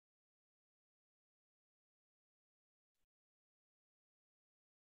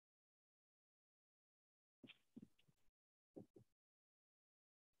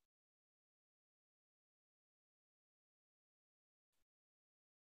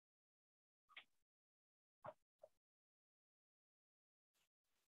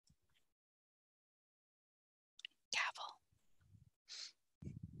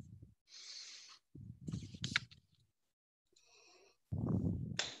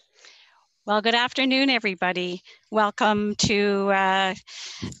Well, good afternoon, everybody. Welcome to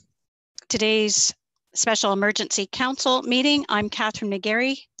today's Special Emergency Council meeting. I'm Catherine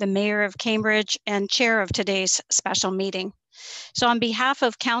McGarry, the Mayor of Cambridge and Chair of today's special meeting. So on behalf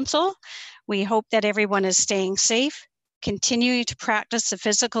of Council, we hope that everyone is staying safe, continuing to practice the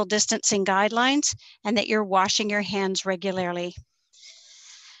physical distancing guidelines, and that you're washing your hands regularly.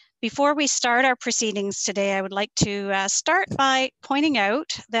 Before we start our proceedings today, I would like to start by pointing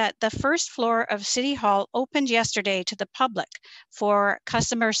out that the first floor of City Hall opened yesterday to the public for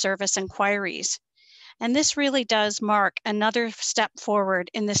customer service inquiries. And this really does mark another step forward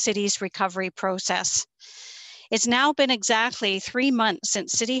in the city's recovery process. It's now been exactly 3 months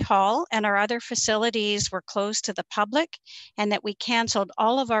since City Hall and our other facilities were closed to the public, and that we canceled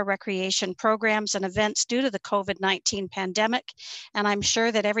all of our recreation programs and events due to the COVID-19 pandemic. And I'm sure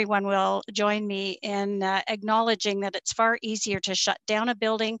that everyone will join me in acknowledging that it's far easier to shut down a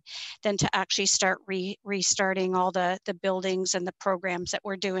building than to actually start restarting all the buildings and the programs that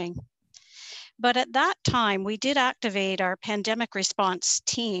we're doing. But at that time, we did activate our pandemic response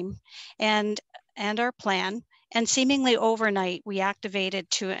team and our plan. And seemingly overnight, we activated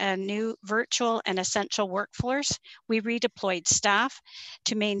to a new virtual and essential workforce. We redeployed staff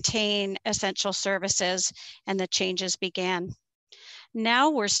to maintain essential services, and the changes began. Now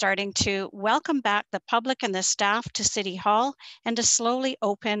we're starting to welcome back the public and the staff to City Hall and to slowly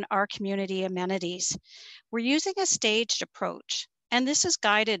open our community amenities. We're using a staged approach, and this is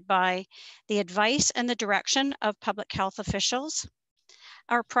guided by the advice and the direction of public health officials,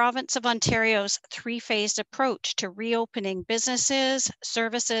 our province of Ontario's three-phased approach to reopening businesses,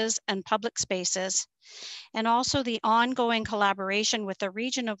 services, and public spaces, and also the ongoing collaboration with the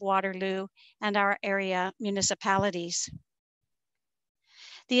region of Waterloo and our area municipalities.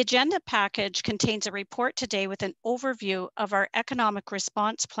 The agenda package contains a report today with an overview of our economic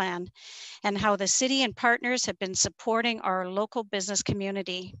response plan and how the city and partners have been supporting our local business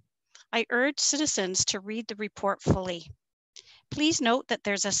community. I urge citizens to read the report fully. Please note that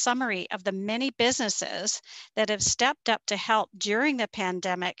there's a summary of the many businesses that have stepped up to help during the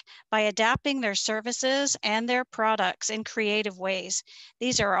pandemic by adapting their services and their products in creative ways.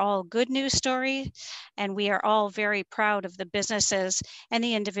 These are all good news stories, and we are all very proud of the businesses and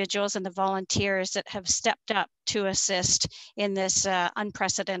the individuals and the volunteers that have stepped up to assist in this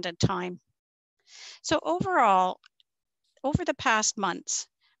unprecedented time. So overall, over the past months,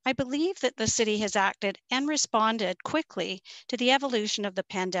 I believe that the city has acted and responded quickly to the evolution of the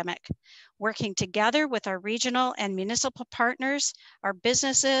pandemic, working together with our regional and municipal partners, our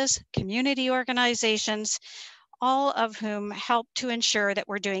businesses, community organizations, all of whom help to ensure that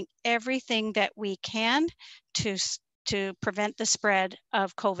we're doing everything that we can to prevent the spread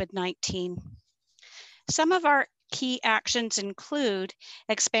of COVID-19. Some of our key actions include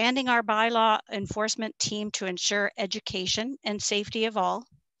expanding our bylaw enforcement team to ensure education and safety of all,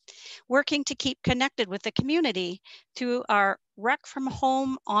 working to keep connected with the community through our Rec from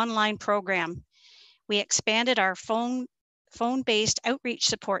Home online program. We expanded our phone-based outreach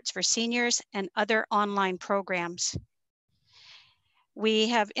supports for seniors and other online programs. We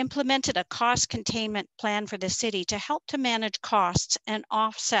have implemented a cost containment plan for the city to help to manage costs and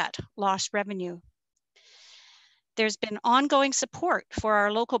offset lost revenue. There's been ongoing support for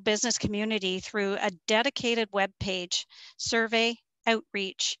our local business community through a dedicated webpage, survey,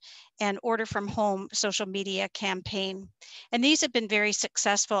 outreach, and order from home social media campaign. And these have been very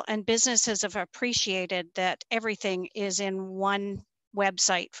successful, and businesses have appreciated that everything is in one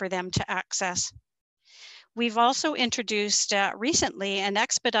website for them to access. We've also introduced recently an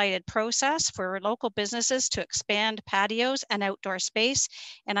expedited process for local businesses to expand patios and outdoor space.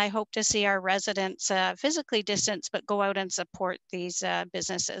 And I hope to see our residents physically distanced, but go out and support these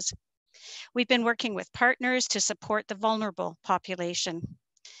businesses. We've been working with partners to support the vulnerable population.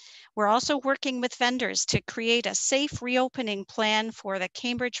 We're also working with vendors to create a safe reopening plan for the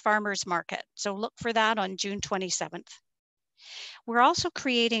Cambridge Farmers Market. So look for that on June 27th. We're also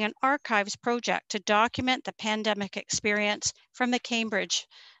creating an archives project to document the pandemic experience from the Cambridge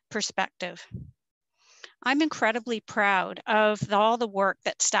perspective. I'm incredibly proud of all the work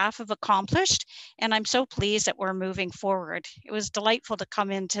that staff have accomplished, and I'm so pleased that we're moving forward. It was delightful to come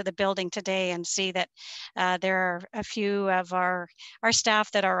into the building today and see that there are a few of our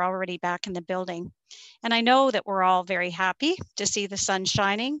staff that are already back in the building. And I know that we're all very happy to see the sun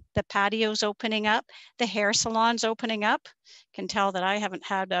shining, the patios opening up, the hair salons opening up. Can tell that I haven't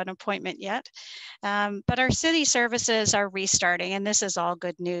had an appointment yet. But our city services are restarting, and this is all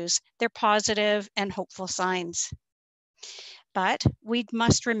good news. They're positive and hopeful signs. But we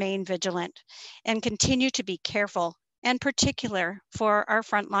must remain vigilant and continue to be careful and particular for our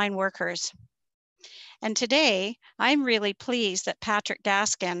frontline workers. And today, I'm really pleased that Patrick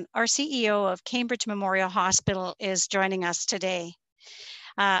Gaskin, our CEO of Cambridge Memorial Hospital, is joining us today.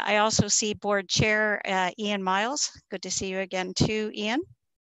 I also see Board Chair Ian Miles. Good to see you again too, Ian.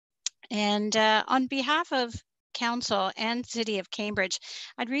 And on behalf of Council and City of Cambridge,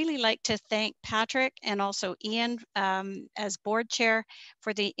 I'd really like to thank Patrick and also Ian as Board Chair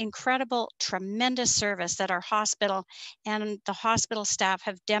for the incredible, tremendous service that our hospital and the hospital staff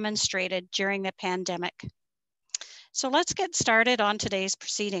have demonstrated during the pandemic. So let's get started on today's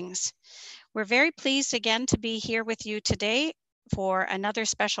proceedings. We're very pleased again to be here with you today for another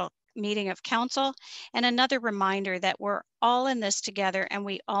special meeting of Council and another reminder that we're all in this together and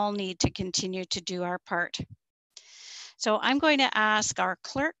we all need to continue to do our part. So I'm going to ask our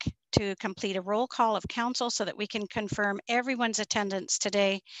clerk to complete a roll call of Council so that we can confirm everyone's attendance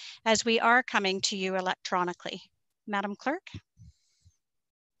today as we are coming to you electronically. Madam Clerk.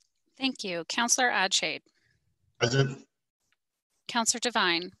 Thank you. Councillor Adshade. Present. Councillor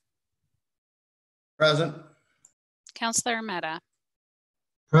Devine. Present. Councillor Mehta.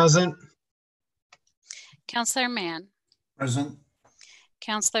 Present. Councillor Mann. Present.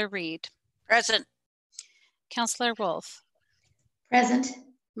 Councillor Reid. Present. Councillor Wolf. Present.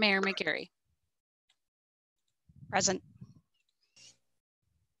 Mayor McGarry. Present.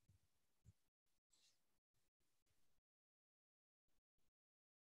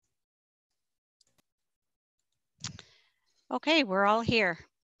 Okay, we're all here.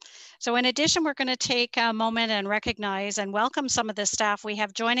 So in addition, we're going to take a moment and recognize and welcome some of the staff we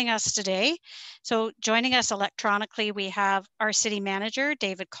have joining us today. So joining us electronically, we have our City Manager,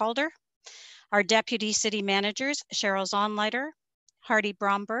 David Calder, our Deputy City Managers, Cheryl Zonleiter, Hardy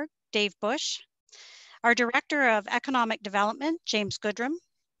Bromberg, Dave Bush, our Director of Economic Development, James Goodrum,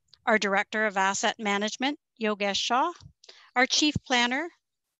 our Director of Asset Management, Yogesh Shah, our Chief Planner,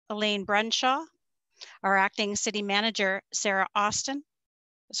 Elaine Brunshaw, our Acting City Manager, Sarah Austin,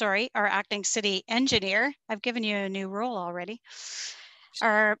 our Acting City Engineer, I've given you a new role already,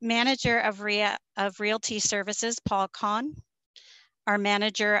 our Manager of Realty Services, Paul Kahn, our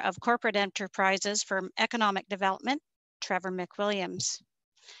Manager of Corporate Enterprises for Economic Development, Trevor McWilliams,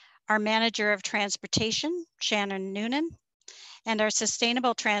 our Manager of Transportation, Shannon Noonan, and our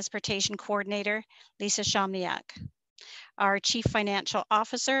Sustainable Transportation Coordinator, Lisa Shomniak, our Chief Financial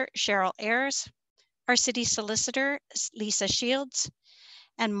Officer, Cheryl Ayers, our City Solicitor, Lisa Shields,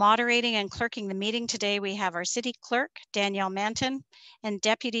 and moderating and clerking the meeting today, we have our City Clerk, Danielle Manton, and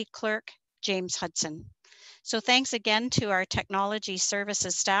Deputy Clerk, James Hudson. So thanks again to our technology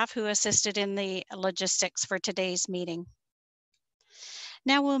services staff who assisted in the logistics for today's meeting.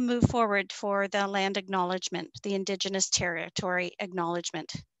 Now we'll move forward for the land acknowledgement, the Indigenous Territory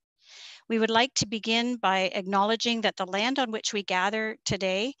acknowledgement. We would like to begin by acknowledging that the land on which we gather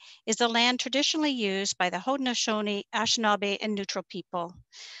today is the land traditionally used by the Haudenosaunee, Anishinaabe, and Neutral people.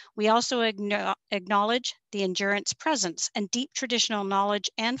 We also acknowledge the endurance, presence, and deep traditional knowledge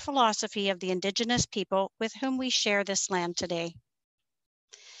and philosophy of the Indigenous people with whom we share this land today.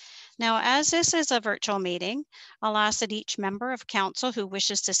 Now, as this is a virtual meeting, I'll ask that each member of Council who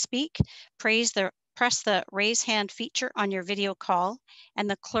wishes to speak press the raise hand feature on your video call, and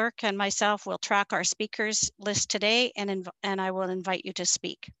the clerk and myself will track our speakers list today and I will invite you to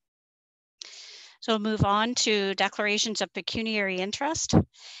speak. So we'll move on to declarations of pecuniary interest,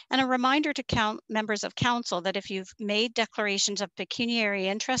 and a reminder to members of Council that if you've made declarations of pecuniary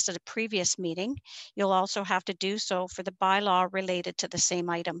interest at a previous meeting, you'll also have to do so for the bylaw related to the same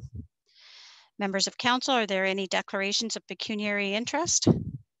item. Members of Council, are there any declarations of pecuniary interest?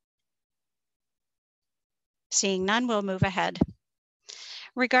 Seeing none, we'll move ahead.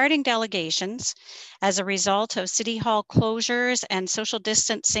 Regarding delegations, as a result of City Hall closures and social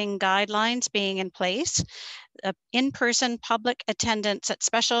distancing guidelines being in place, in-person public attendance at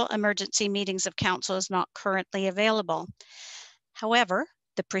special emergency meetings of Council is not currently available. However,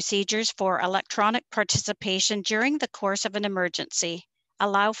 the procedures for electronic participation during the course of an emergency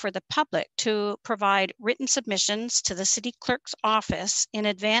allow for the public to provide written submissions to the City Clerk's office in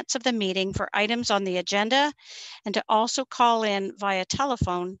advance of the meeting for items on the agenda, and to also call in via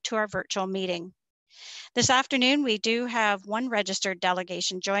telephone to our virtual meeting. This afternoon, we do have one registered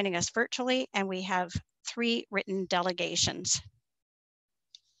delegation joining us virtually, and we have 3 written delegations.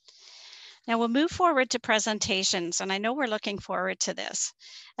 Now we'll move forward to presentations, and I know we're looking forward to this.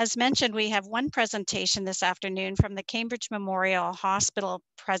 As mentioned, we have one presentation this afternoon from the Cambridge Memorial Hospital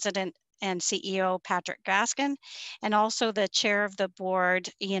President and CEO Patrick Gaskin, and also the Chair of the Board,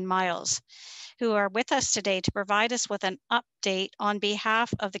 Ian Miles, who are with us today to provide us with an update on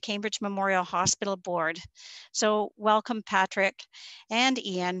behalf of the Cambridge Memorial Hospital Board. So welcome, Patrick and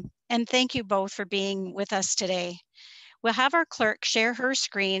Ian, and thank you both for being with us today. We'll have our clerk share her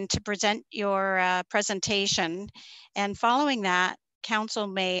screen to present your presentation, and following that, Council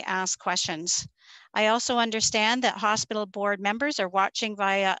may ask questions. I also understand that hospital board members are watching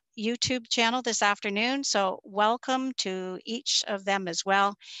via YouTube channel this afternoon, so welcome to each of them as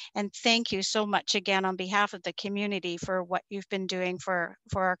well. And thank you so much again on behalf of the community for what you've been doing for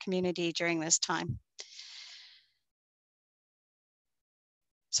our community during this time.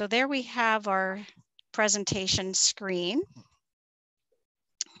 So there we have our presentation screen.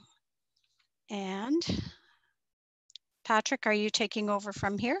 And Patrick, are you taking over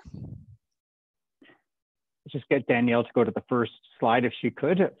from here? Just get Danielle to go to the first slide if she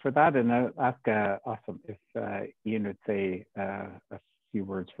could for that, and ask awesome if Ian would say a few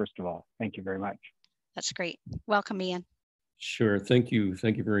words first of all. Thank you very much. That's great. Welcome, Ian. Sure. Thank you.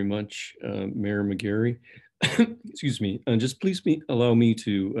 Thank you very much, Mayor McGarry. Excuse me. And just please allow me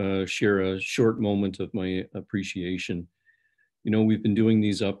to share a short moment of my appreciation. You know, we've been doing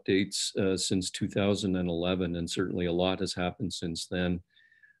these updates since 2011, and certainly a lot has happened since then.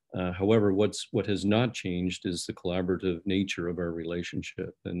 However, what has not changed is the collaborative nature of our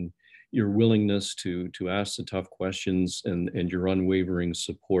relationship and your willingness to ask the tough questions and your unwavering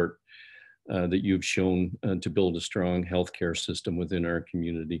support that you've shown to build a strong healthcare system within our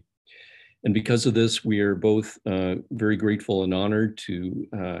community. And because of this, we are both very grateful and honored to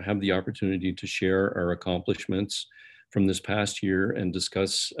have the opportunity to share our accomplishments from this past year and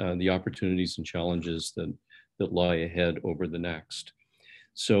discuss the opportunities and challenges that lie ahead over the next.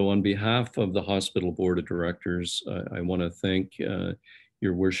 So on behalf of the Hospital Board of Directors, I want to thank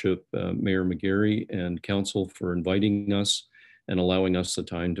Your Worship, Mayor McGarry and Council for inviting us and allowing us the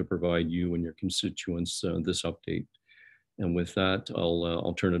time to provide you and your constituents this update. And with that,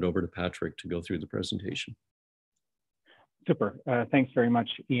 I'll turn it over to Patrick to go through the presentation. Super. Thanks very much,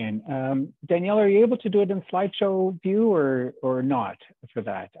 Ian. Danielle, are you able to do it in slideshow view or not for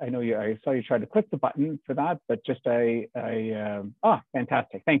that? I know I saw you try to click the button for that, but just fantastic.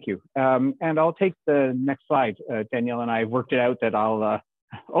 Thank you. And I'll take the next slide. Danielle and I worked it out that I'll,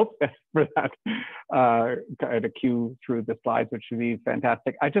 for that, kind of cue through the slides, which would be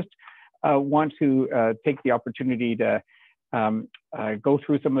fantastic. I just want to take the opportunity to go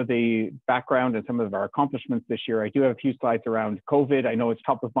through some of the background and some of our accomplishments this year. I do have a few slides around COVID. I know it's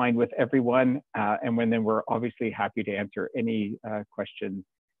top of mind with everyone, and then we're obviously happy to answer any questions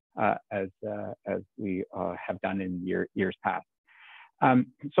as we have done in years past.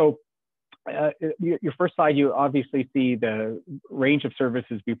 Your first slide, you obviously see the range of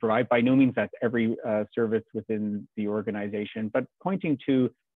services we provide. By no means that's every service within the organization, but pointing to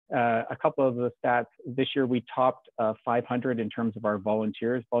a couple of the stats. This year we topped 500 in terms of our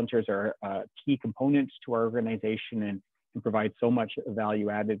volunteers. Volunteers are a key component to our organization and provide so much value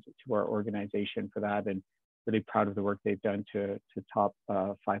added to our organization for that, and really proud of the work they've done to top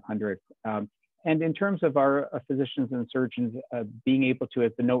 500. And in terms of our physicians and surgeons, being able to,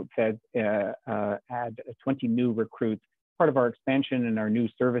 as the note says, add 20 new recruits, part of our expansion and our new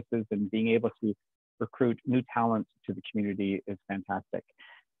services, and being able to recruit new talent to the community is fantastic.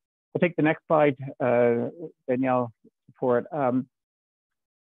 I'll take the next slide, Danielle, for it. I'm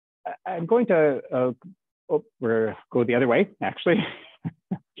going to go the other way, actually.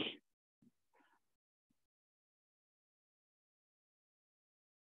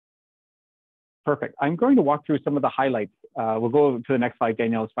 Perfect. I'm going to walk through some of the highlights. We'll go to the next slide,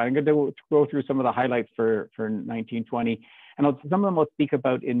 Danielle. It's fine. I'm going to go through some of the highlights for 1920. And some of them I'll speak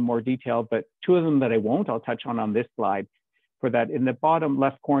about in more detail, but two of them that I won't, I'll touch on this slide. For that, in the bottom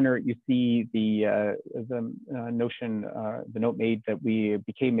left corner, you see the note made that we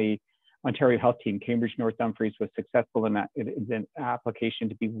became a Ontario Health Team. Cambridge North Dumfries was successful in that. It is an application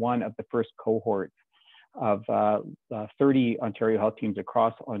to be one of the first cohorts of 30 Ontario Health Teams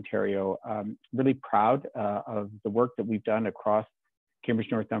across Ontario. Really proud of the work that we've done across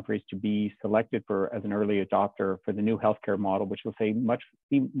Cambridge North Dumfries to be selected as an early adopter for the new healthcare model, which will say much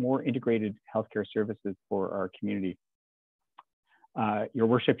more integrated healthcare services for our community. Your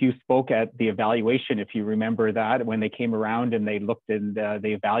Worship, you spoke at the evaluation, if you remember that, when they came around and they looked and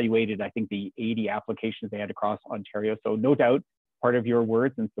they evaluated, I think, the 80 applications they had across Ontario. So no doubt, part of your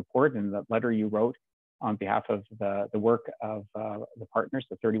words and support and the letter you wrote on behalf of the work of the partners,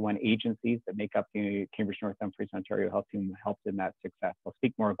 the 31 agencies that make up the Cambridge North Dumfries Ontario Health Team, helped in that success. I'll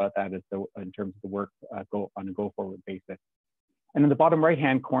speak more about that in terms of the work on a go-forward basis. And in the bottom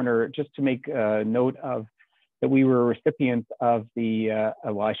right-hand corner, just to make a note of that we were recipients of the,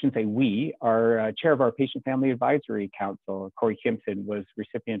 well, I shouldn't say we, our chair of our Patient Family Advisory Council, Corey Kimpson, was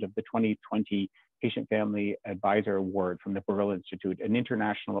recipient of the 2020 Patient Family Advisor Award from the Burrill Institute, an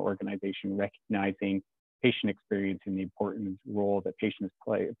international organization recognizing patient experience and the important role that patients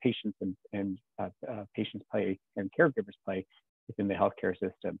play and caregivers play within the healthcare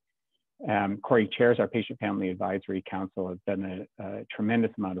system. Corey chairs our Patient Family Advisory Council, has done a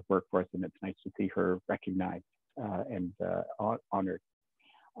tremendous amount of work for us, and it's nice to see her recognized and honored.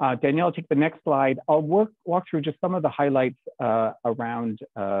 Danielle, I'll take the next slide. I'll walk through just some of the highlights around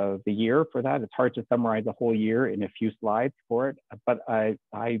the year for that. It's hard to summarize a whole year in a few slides for it, but I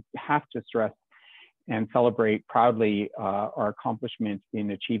have to stress and celebrate proudly our accomplishment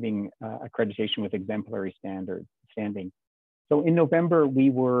in achieving accreditation with exemplary standing. So in November, we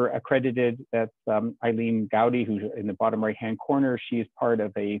were accredited. That's Eileen Gowdy, who's in the bottom right-hand corner. She is part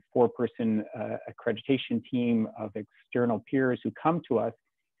of a 4-person accreditation team of external peers who come to us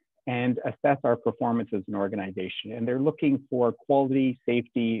and assess our performance as an organization. And they're looking for quality,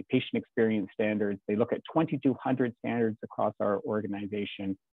 safety, patient experience standards. They look at 2,200 standards across our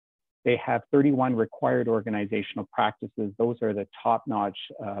organization. They have 31 required organizational practices. Those are the top-notch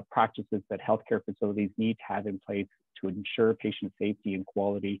practices that healthcare facilities need to have in place to ensure patient safety and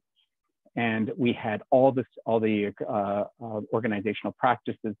quality. And we had all the organizational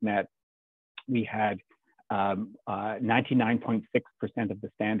practices met. We had 99.6% of the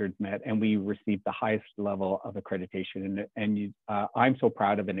standards met, and we received the highest level of accreditation. And I'm so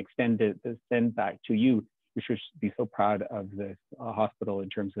proud of and extend back to you. We should be so proud of this hospital in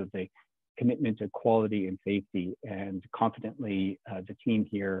terms of the commitment to quality and safety, and confidently the team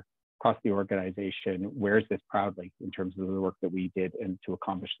here across the organization wears this proudly in terms of the work that we did and to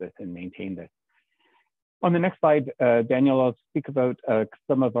accomplish this and maintain this. On the next slide, Daniel, I'll speak about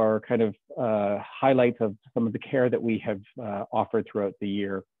some of our kind of highlights of some of the care that we have offered throughout the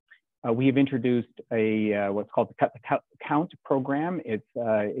year. We have introduced what's called the Cut the Count program. It's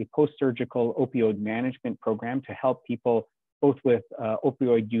a post-surgical opioid management program to help people both with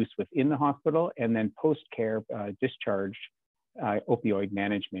opioid use within the hospital and then post-care discharge opioid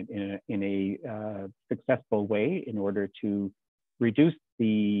management in a successful way in order to reduce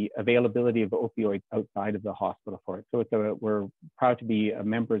the availability of opioids outside of the hospital for it. So we're proud to be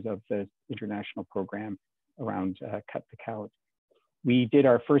members of this international program around Cut the Count. We did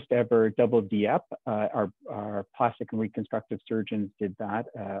our first ever double DEP. Our plastic and reconstructive surgeons did that,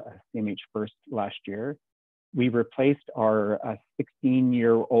 CMH first last year. We replaced our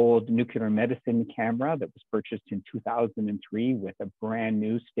 16-year-old nuclear medicine camera that was purchased in 2003 with a brand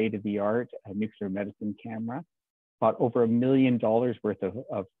new state-of-the-art nuclear medicine camera. Bought over $1 million worth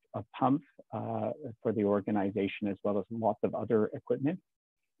of pumps for the organization, as well as lots of other equipment.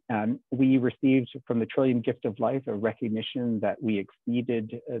 We received from the Trillium Gift of Life a recognition that we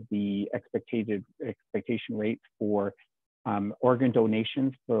exceeded the expectation rate for organ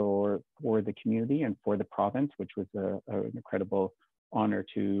donations for the community and for the province, which was an incredible honor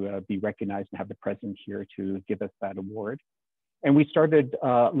to be recognized and have the president here to give us that award. And we started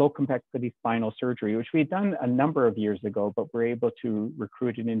low complexity spinal surgery, which we had done a number of years ago, but we're able to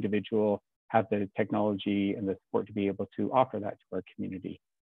recruit an individual, have the technology and the support to be able to offer that to our community.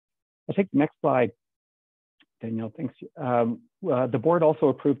 I'll take the next slide. Danielle, thanks. The board also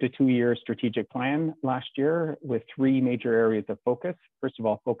approved a 2-year strategic plan last year with 3 major areas of focus. First of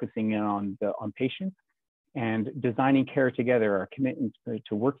all, focusing in on patients and designing care together, our commitment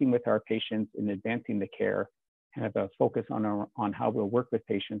to working with our patients in advancing the care, and have a focus on how we'll work with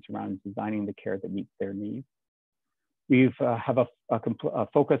patients around designing the care that meets their needs. We have a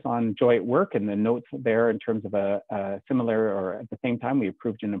focus on joy at work, and the notes there in terms of a similar, or at the same time, we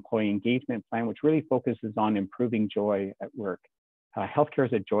approved an employee engagement plan, which really focuses on improving joy at work. Healthcare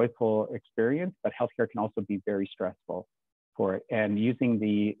is a joyful experience, but healthcare can also be very stressful for it. And using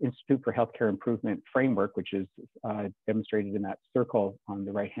the Institute for Healthcare Improvement framework, which is demonstrated in that circle on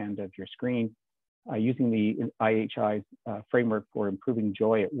the right hand of your screen, using the IHI's framework for improving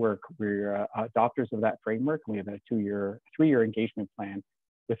joy at work, we're adopters of that framework. We have a 3-year engagement plan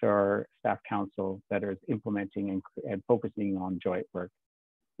with our staff council that is implementing and focusing on joy at work.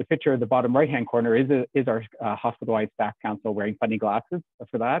 The picture at the bottom right-hand corner is our hospital-wide staff council wearing funny glasses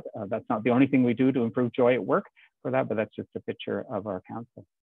for that. That's not the only thing we do to improve joy at work for that, but that's just a picture of our council.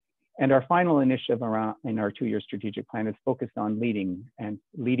 And our final initiative in our 2-year strategic plan is focused on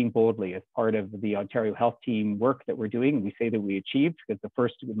leading boldly as part of the Ontario Health Team work that we're doing. We say that we achieved because the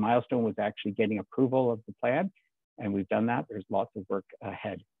first milestone was actually getting approval of the plan, and we've done that. There's lots of work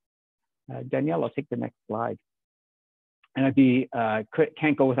ahead. Danielle, I'll take the next slide. And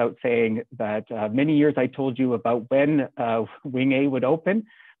can't go without saying that many years I told you about when Wing A would open.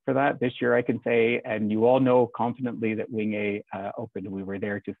 For that, this year I can say, and you all know confidently that Wing A opened. We were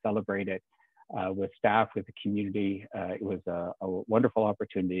there to celebrate it with staff, with the community. It was a wonderful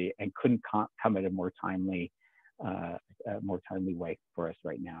opportunity and couldn't come at a more timely way for us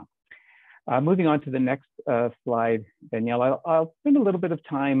right now. Moving on to the next slide, Danielle, I'll spend a little bit of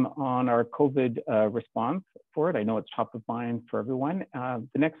time on our COVID response for it. I know it's top of mind for everyone. The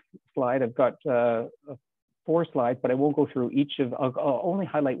next slide, I've got 4 slides, but I won't go through each of, I'll only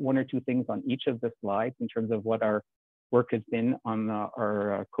highlight 1 or 2 things on each of the slides in terms of what our work has been on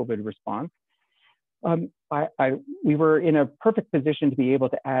our COVID response. We were in a perfect position to be able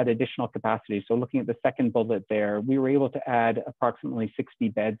to add additional capacity. So looking at the second bullet there, we were able to add approximately 60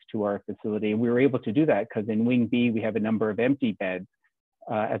 beds to our facility. And we were able to do that because in Wing B, we have a number of empty beds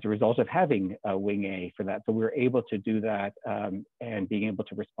as a result of having Wing A for that. So we were able to do that and being able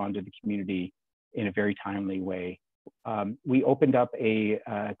to respond to the community in a very timely way. We opened up a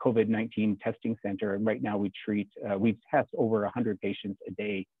COVID-19 testing center, and right now we test over 100 patients a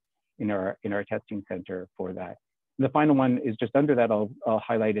day in our testing center for that. And the final one is just under that I'll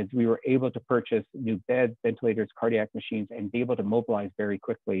highlight is we were able to purchase new beds, ventilators, cardiac machines, and be able to mobilize very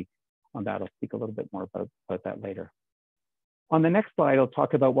quickly on that. I'll speak a little bit more about that later. On the next slide, I'll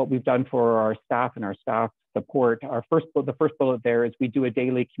talk about what we've done for our staff and our staff support. The first bullet there is we do a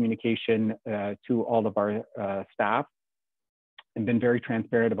daily communication to all of our staff and been very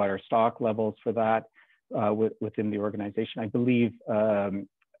transparent about our stock levels for that within the organization. I believe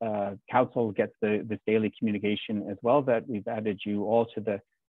Council gets this daily communication as well, that we've added you all to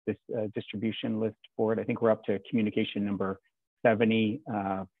this distribution list for it. I think we're up to communication number 70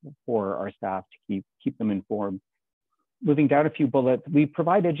 for our staff to keep them informed. Moving down a few bullets, we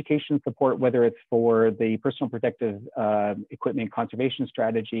provide education support, whether it's for the personal protective equipment conservation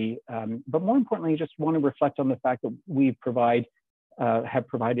strategy, but more importantly, just want to reflect on the fact that we have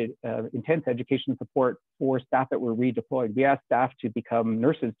provided intense education support for staff that were redeployed. We asked staff to become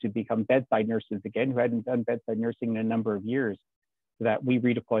nurses, to become bedside nurses again, who hadn't done bedside nursing in a number of years, so that we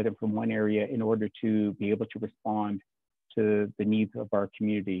redeploy them from one area in order to be able to respond to the needs of our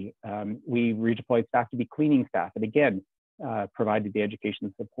community. We redeployed staff to be cleaning staff, and again, provided the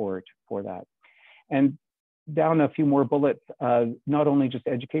education support for that. And down a few more bullets, not only just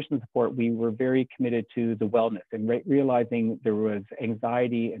education support, we were very committed to the wellness and realizing there was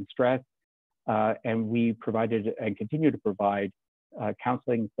anxiety and stress, and we provided and continue to provide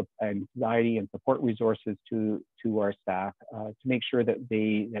counseling, anxiety, and support resources to our staff to make sure that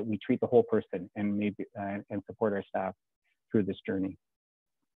we treat the whole person and support our staff through this journey.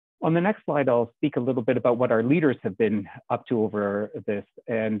 On the next slide, I'll speak a little bit about what our leaders have been up to over this.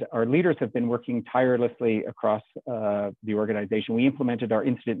 And our leaders have been working tirelessly across the organization. We implemented our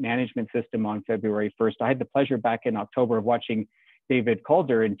incident management system on February 1st. I had the pleasure back in October of watching David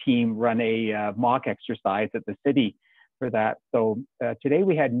Calder and team run a mock exercise at the city for that. So today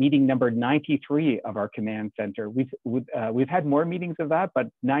we had meeting number 93 of our command center. We've had more meetings of that, but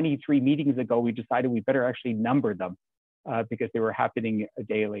 93 meetings ago, we decided we better actually number them. Because they were happening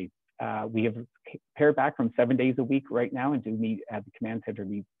daily. We have pared back from 7 days a week right now and do meet at the command center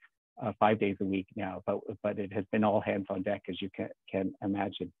 5 days a week now, but it has been all hands on deck, as you can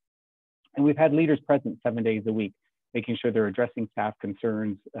imagine. And we've had leaders present 7 days a week, making sure they're addressing staff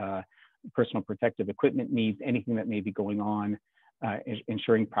concerns, personal protective equipment needs, anything that may be going on,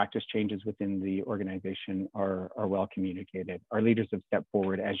 ensuring practice changes within the organization are well communicated. Our leaders have stepped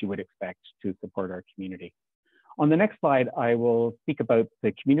forward, as you would expect, to support our community. On the next slide, I will speak about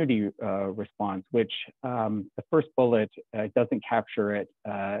the community response, which the first bullet doesn't capture it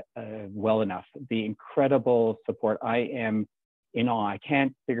well enough. The incredible support. I am in awe. I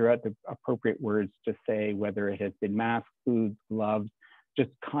can't figure out the appropriate words to say, whether it has been masks, food, gloves,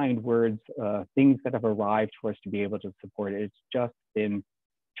 just kind words, things that have arrived for us to be able to support it. It's just been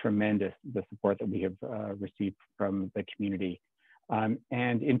tremendous, the support that we have received from the community.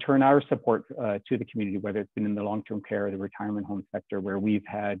 And in turn, our support to the community, whether it's been in the long-term care or the retirement home sector, where we've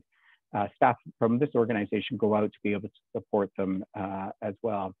had staff from this organization go out to be able to support them as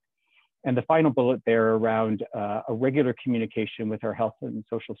well. And the final bullet there around a regular communication with our health and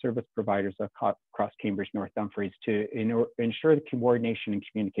social service providers across Cambridge North Dumfries to ensure the coordination and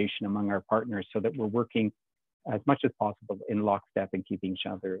communication among our partners so that we're working as much as possible in lockstep and keeping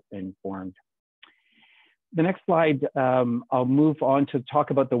each other informed. The next slide, I'll move on to talk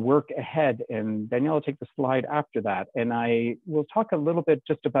about the work ahead, and Danielle will take the slide after that. And I will talk a little bit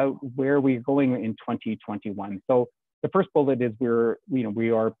just about where we're going in 2021. So The first bullet is we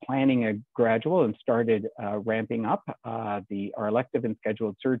are planning a gradual and started ramping up our elective and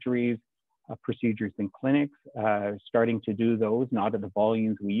scheduled surgeries, procedures in clinics, starting to do those, not at the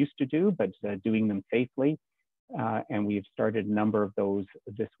volumes we used to do, but doing them safely. And we've started a number of those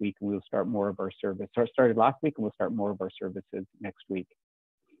this week, and we'll start more of our service. So it started last week, and we'll start more of our services next week.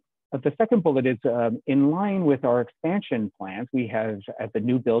 The second bullet is in line with our expansion plans. We have, at the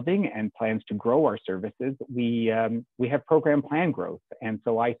new building and plans to grow our services, we have program plan growth. And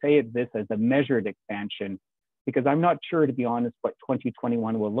so I say this as a measured expansion, because I'm not sure, to be honest, what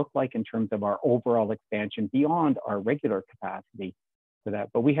 2021 will look like in terms of our overall expansion beyond our regular capacity for that.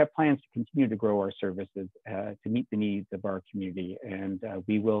 But we have plans to continue to grow our services to meet the needs of our community. And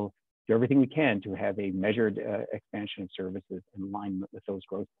we will do everything we can to have a measured expansion of services in line with those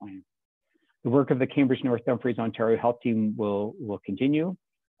growth plans. The work of the Cambridge North Dumfries Ontario Health Team will continue.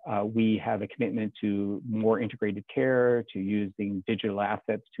 We have a commitment to more integrated care, to using digital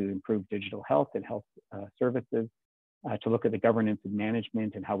assets to improve digital health and health services, to look at the governance and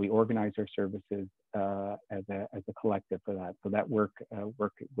management and how we organize our services as a collective for that. So that work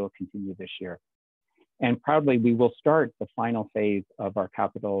will continue this year. And proudly, we will start the final phase of our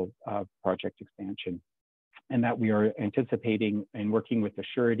capital project expansion, and that we are anticipating and working with the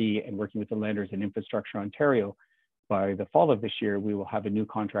surety and working with the lenders in Infrastructure Ontario. By the fall of this year, we will have a new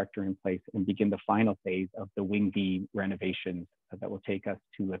contractor in place and begin the final phase of the Wing B renovations that will take us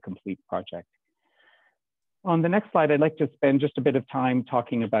to a complete project. On the next slide, I'd like to spend just a bit of time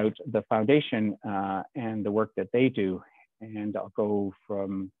talking about the foundation and the work that they do. And I'll go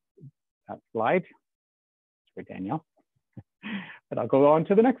from that slide. For Danielle, but I'll go on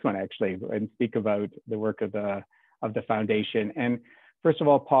to the next one actually and speak about the work of the foundation. And first of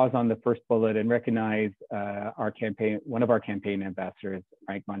all, pause on the first bullet and recognize our campaign, one of our campaign ambassadors,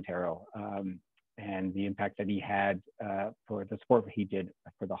 Frank Montero, and the impact that he had for the support he did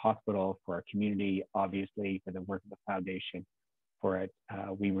for the hospital, for our community, obviously for the work of the foundation. For it,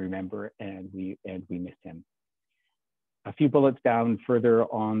 we remember and we miss him. A few bullets down further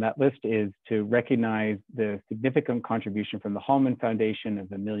on that list is to recognize the significant contribution from the Hallman Foundation of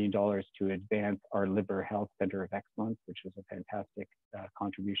 $1 million to advance our Liver Health Center of Excellence, which was a fantastic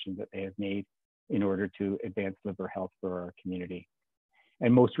contribution that they have made in order to advance liver health for our community.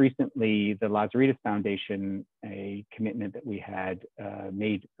 And most recently, the Lazaridis Foundation, a commitment that we had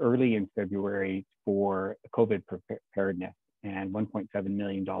made early in February for COVID preparedness, and $1.7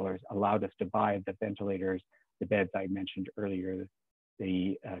 million allowed us to buy the ventilators, the beds I mentioned earlier,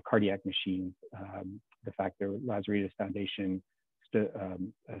 the cardiac machines, the fact that Lazaridis Foundation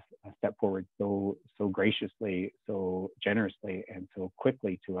stepped forward so graciously, so generously, and so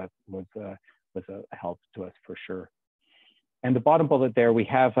quickly to us was a help to us for sure. And the bottom bullet there, we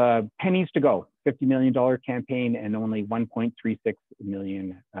have pennies to go, $50 million campaign and only 1.36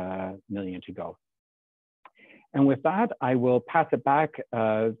 million to go. And with that, I will pass it back.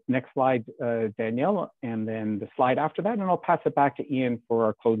 Next slide, Danielle, and then the slide after that, and I'll pass it back to Ian for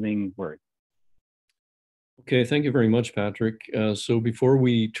our closing words. Okay, thank you very much, Patrick. So before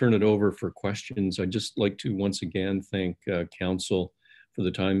we turn it over for questions, I'd just like to once again thank Council for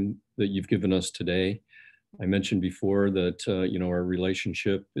the time that you've given us today. I mentioned before that our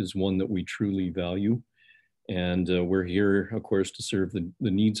relationship is one that we truly value. And we're here, of course, to serve the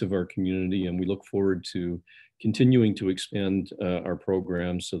needs of our community, and we look forward to continuing to expand our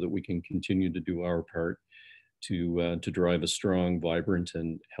programs so that we can continue to do our part to drive a strong, vibrant,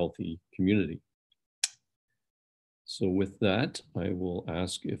 and healthy community. So with that, I will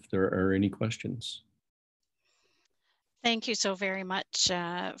ask if there are any questions. Thank you so very much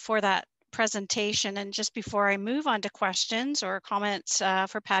for that presentation. And just before I move on to questions or comments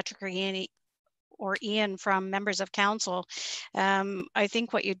for Patrick or Ian from members of council, I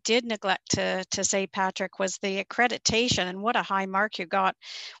think what you did neglect to say, Patrick, was the accreditation, and what a high mark you got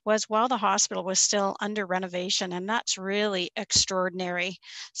was while the hospital was still under renovation, and that's really extraordinary.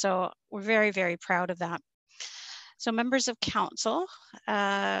 So we're very, very proud of that. So members of council,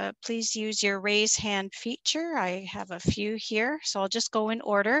 please use your raise hand feature. I have a few here, so I'll just go in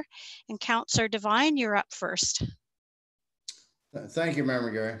order. And Councillor Devine, you're up first. Thank you, Mayor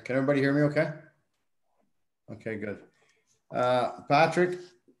McGarry. Can everybody hear me okay? Okay, good. Patrick,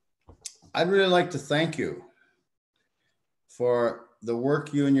 I'd really like to thank you for the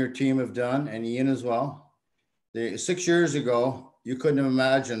work you and your team have done, and Ian as well. 6 years ago, you couldn't have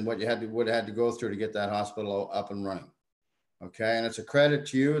imagined what you would have had to go through to get that hospital up and running. Okay, and it's a credit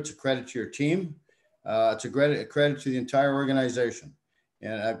to you. It's a credit to your team. It's a credit to the entire organization.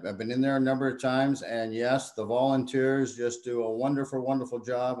 And I've been in there a number of times, and yes, the volunteers just do a wonderful, wonderful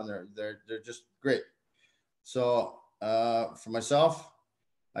job, and they're just great. So for myself,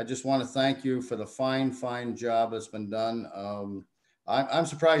 I just want to thank you for the fine job that's been done. I'm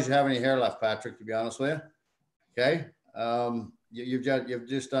surprised you have any hair left, Patrick, to be honest with you. Okay. You've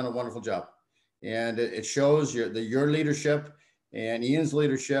just done a wonderful job, and it shows your leadership and Ian's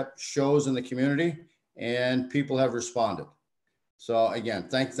leadership shows in the community, and people have responded. So again,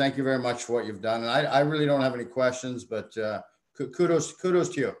 thank you very much for what you've done. And I really don't have any questions, but kudos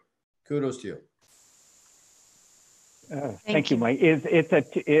to you. Kudos to you. Thank you, Mike.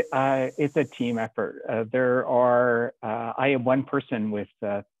 It's a team effort. I am one person with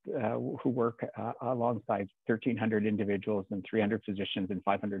who work alongside 1,300 individuals and 300 physicians and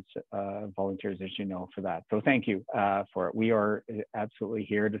 500 volunteers, as you know, for that. So thank you for it. We are absolutely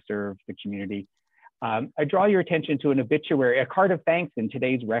here to serve the community. I draw your attention to an obituary, a card of thanks in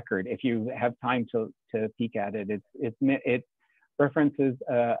today's record. If you have time to peek at it, it references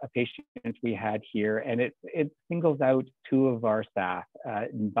a patient we had here, and it singles out two of our staff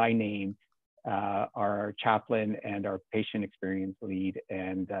by name, our chaplain and our patient experience lead,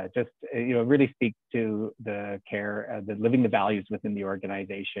 and just really speak to the care, the living the values within the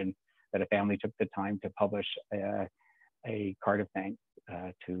organization, that a family took the time to publish a card of thanks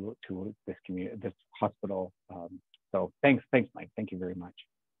to this community, this hospital. So thanks, Mike. Thank you very much.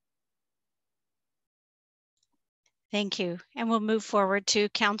 Thank you. And we'll move forward to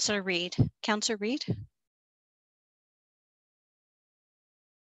Councillor Reid. Councillor Reid?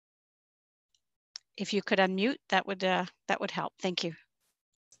 If you could unmute, that would help. Thank you.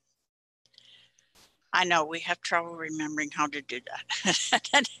 I know we have trouble remembering how to do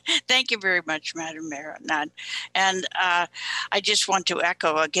that. Thank you very much, Madam Mayor. And I just want to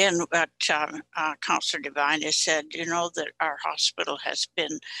echo again what Councillor Devine has said, that our hospital has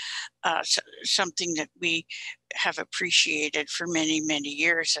been something that we have appreciated for many, many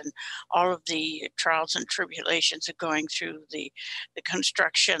years, and all of the trials and tribulations of going through the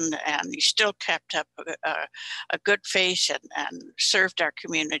construction, and you still kept up a good face and served our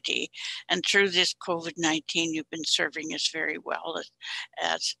community. And through this COVID-19, you've been serving us very well,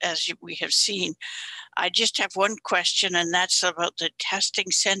 as we have seen. I just have one question, and that's about the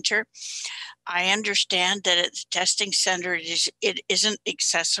testing center. I understand that at the testing center, it isn't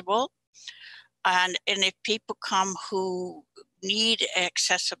accessible. And if people come who need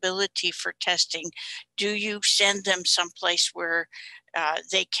accessibility for testing, do you send them someplace where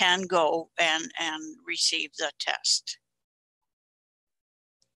they can go and receive the test?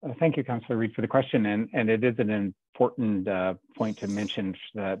 Thank you, Councillor Reid, for the question. And it is an important point to mention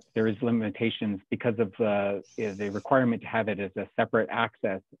that there is limitations because of the requirement to have it as a separate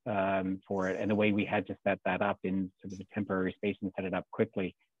access for it, and the way we had to set that up in sort of a temporary space and set it up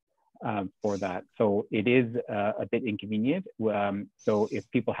quickly. For that. So it is a bit inconvenient. So if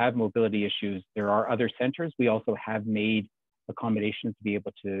people have mobility issues, there are other centers. We also have made accommodations to be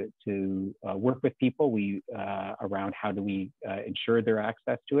able to work with people around how do we ensure their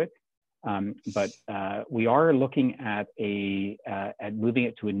access to it. But we are looking at moving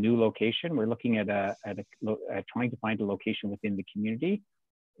it to a new location. We're looking at trying to find a location within the community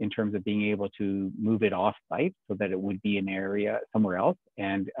in terms of being able to move it off site so that it would be an area somewhere else.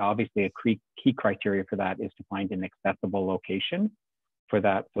 And obviously a key criteria for that is to find an accessible location for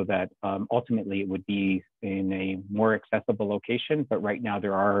that, so that ultimately it would be in a more accessible location. But right now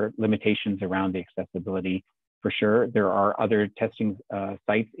there are limitations around the accessibility for sure. There are other testing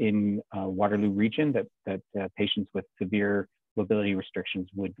sites in Waterloo region that patients with severe mobility restrictions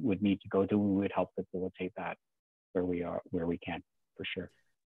would need to go to. We would help facilitate that where we can, for sure.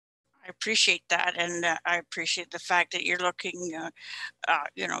 I appreciate that, and I appreciate the fact that you're looking,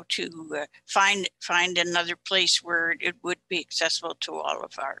 to find another place where it would be accessible to all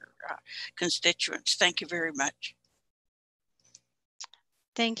of our constituents. Thank you very much.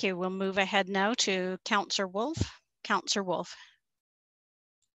 Thank you. We'll move ahead now to Councillor Wolf. Councillor Wolf.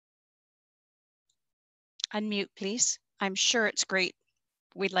 Unmute, please. I'm sure it's great.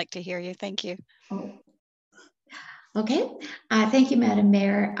 We'd like to hear you. Thank you. Oh. Okay, thank you, Madam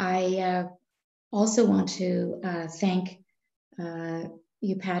Mayor. I also want to thank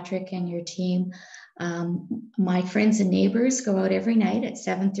you, Patrick, and your team. My friends and neighbors go out every night at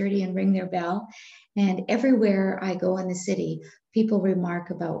 7:30 and ring their bell. And everywhere I go in the city, people remark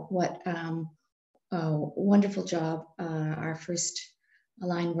about what a wonderful job our first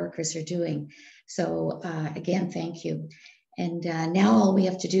line workers are doing. So again, thank you. And now all we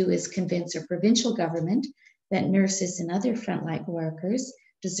have to do is convince our provincial government that nurses and other frontline workers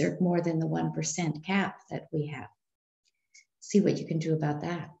deserve more than the 1% cap that we have. See what you can do about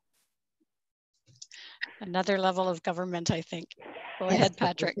that. Another level of government, I think. Go ahead,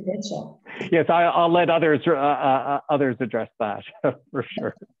 Patrick. Yes, I'll let others address that for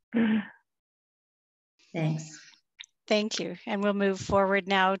sure. Thanks. Thank you. And we'll move forward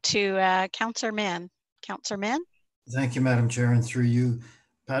now to Councillor Mann. Councillor Mann? Thank you, Madam Chair, and through you,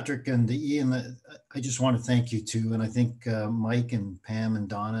 Patrick and Ian, I just want to thank you too. And I think Mike and Pam and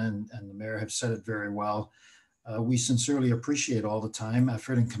Donna and the mayor have said it very well. We sincerely appreciate all the time,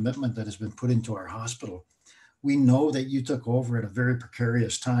 effort, and commitment that has been put into our hospital. We know that you took over at a very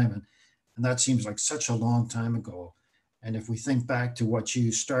precarious time, and that seems like such a long time ago. And if we think back to what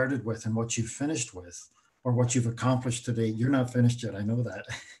you started with and what you finished with, or what you've accomplished today, you're not finished yet, I know that.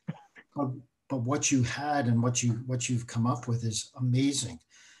 But what you had and what you've come up with is amazing.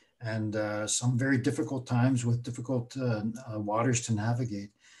 And some very difficult times with difficult waters to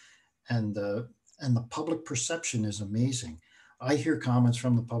navigate. And the public perception is amazing. I hear comments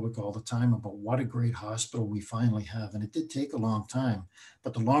from the public all the time about what a great hospital we finally have. And it did take a long time,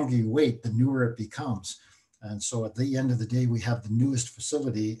 but the longer you wait, the newer it becomes. And so at the end of the day, we have the newest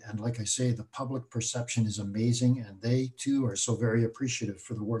facility. And like I say, the public perception is amazing. And they too are so very appreciative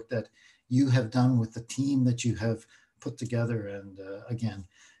for the work that you have done with the team that you have put together. And again,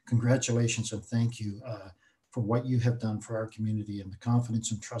 congratulations and thank you for what you have done for our community and the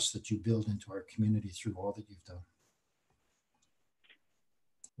confidence and trust that you build into our community through all that you've done.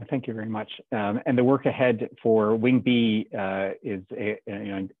 Thank you very much. And the work ahead for Wing B is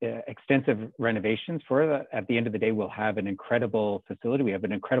extensive renovations for that. At the end of the day, we'll have an incredible facility. We have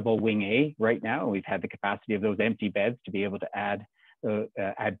an incredible Wing A right now. We've had the capacity of those empty beds to be able to add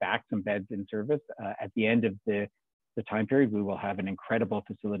back some beds in service. At the end of the time period, we will have an incredible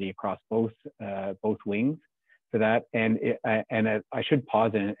facility across both wings for that. And I should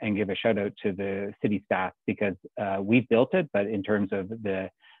pause and give a shout out to the city staff, because we've built it, but in terms of the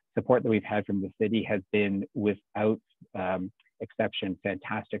support that we've had from the city has been without exception,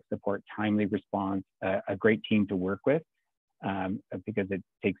 fantastic support, timely response, a great team to work with, because it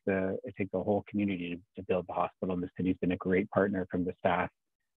takes the whole community to build the hospital. And the city's been a great partner from the staff,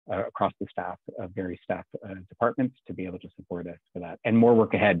 across the staff of various staff departments to be able to support us for that. And more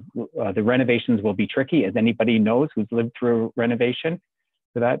work ahead. The renovations will be tricky, as anybody knows who's lived through a renovation.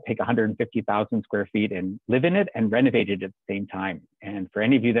 For that, take 150,000 square feet and live in it and renovate it at the same time. And for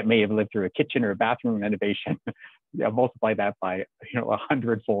any of you that may have lived through a kitchen or a bathroom renovation, multiply that by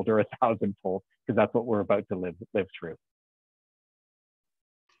 100-fold or 1,000-fold, because that's what we're about to live through.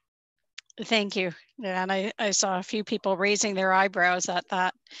 Thank you. And I saw a few people raising their eyebrows at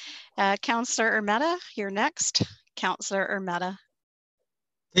that. Councillor Urmeta, you're next. Councillor Urmeta.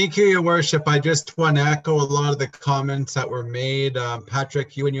 Thank you, Your Worship. I just want to echo a lot of the comments that were made.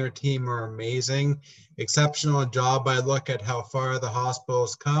 Patrick, you and your team are amazing. Exceptional job. I look at how far the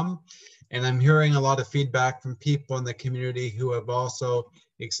hospital's come, and I'm hearing a lot of feedback from people in the community who have also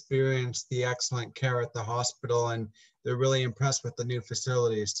experienced the excellent care at the hospital, and they're really impressed with the new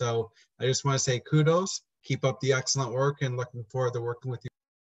facility. So I just want to say kudos, keep up the excellent work, and looking forward to working with you.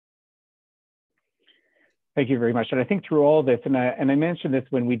 Thank you very much. And I think through all this, and I mentioned this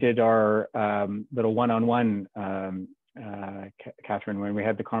when we did our little one-on-one, Catherine, when we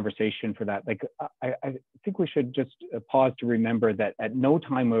had the conversation for that, like, I think we should just pause to remember that at no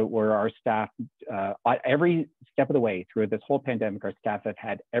time were our staff, every step of the way through this whole pandemic, our staff have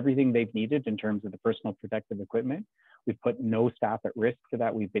had everything they've needed in terms of the personal protective equipment. We've put no staff at risk for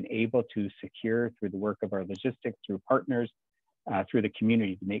that. We've been able to secure through the work of our logistics, through partners, through the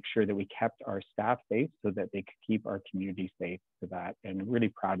community, to make sure that we kept our staff safe so that they could keep our community safe for that. And I'm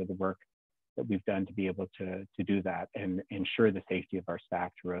really proud of the work that we've done to be able to do that and ensure the safety of our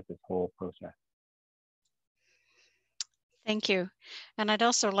staff throughout this whole process. Thank you. And I'd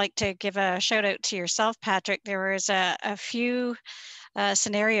also like to give a shout out to yourself, Patrick. There was a few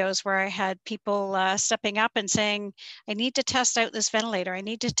scenarios where I had people stepping up and saying, I need to test out this ventilator. I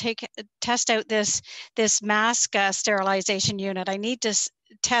need to test out this mask sterilization unit. I need to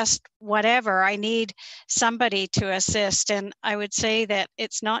test whatever. I need somebody to assist. And I would say that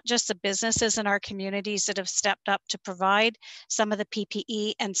it's not just the businesses in our communities that have stepped up to provide some of the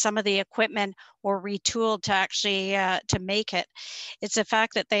PPE and some of the equipment or retooled to actually to make it. It's the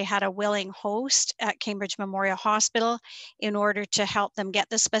fact that they had a willing host at Cambridge Memorial Hospital in order to help them get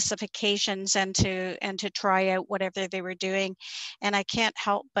the specifications and to try out whatever they were doing. And I can't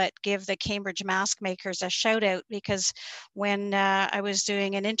help but give the Cambridge mask makers a shout out, because when I was doing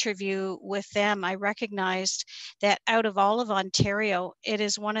an interview with them, I recognized that out of all of Ontario, it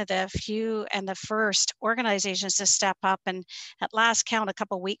is one of the few and the first organizations to step up. And at last count, a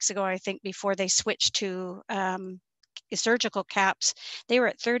couple of weeks ago, I think, before they switched to surgical caps, they were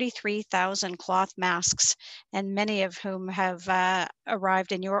at 33,000 cloth masks, and many of whom have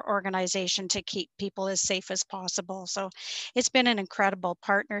arrived in your organization to keep people as safe as possible. So it's been an incredible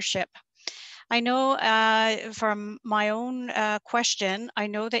partnership. I know from my own question, I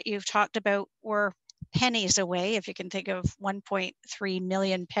know that you've talked about we're pennies away, if you can think of 1.3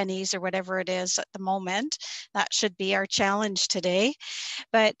 million pennies or whatever it is at the moment. That should be our challenge today.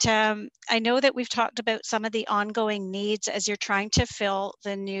 But I know that we've talked about some of the ongoing needs as you're trying to fill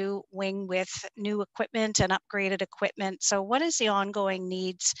the new wing with new equipment and upgraded equipment. So what is the ongoing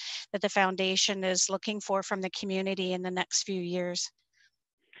needs that the foundation is looking for from the community in the next few years?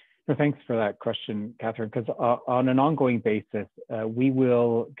 So thanks for that question, Catherine, because on an ongoing basis, we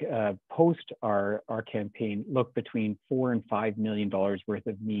will, post our campaign, look between $4 and $5 million worth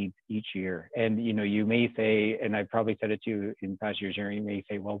of needs each year. And, you know, you may say, and I probably said it to you in past years, you may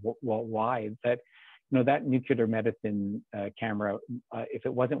say, well, why? That, you know, that nuclear medicine camera, if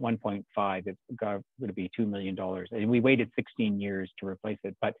it wasn't 1.5, it would be $2 million. And we waited 16 years to replace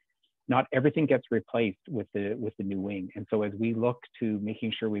it. But not everything gets replaced with the new wing. And so as we look to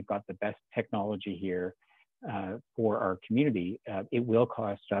making sure we've got the best technology here for our community, it will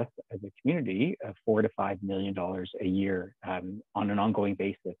cost us as a community $4 to $5 million a year on an ongoing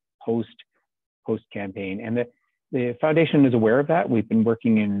basis post campaign. And the foundation is aware of that. We've been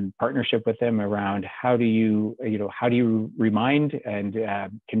working in partnership with them around how do you remind and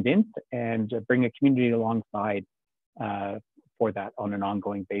convince and bring a community alongside for that on an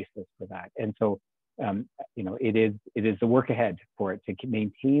ongoing basis for that. And so, you know, it is the work ahead for it to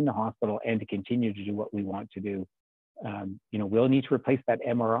maintain the hospital and to continue to do what we want to do. You know, we'll need to replace that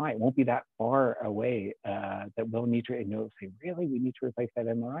MRI. It won't be that far away that we'll need to, say, really, we need to replace that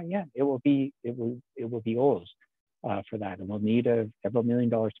MRI? Yeah, it will be old for that. And we'll need several $1 million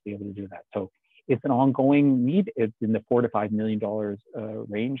to be able to do that. So it's an ongoing need. It's in the $4 to $5 million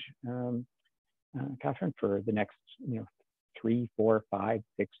range, Catherine, for the next, 3, 4, 5,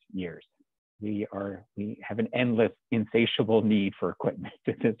 6 years. We have an endless, insatiable need for equipment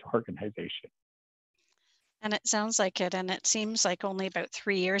in this organization. And it sounds like it, and it seems like only about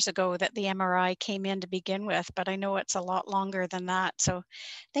 3 years ago that the MRI came in to begin with, but I know it's a lot longer than that. So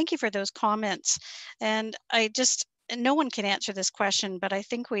thank you for those comments. And no one can answer this question, but I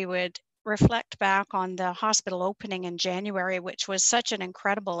think we would reflect back on the hospital opening in January, which was such an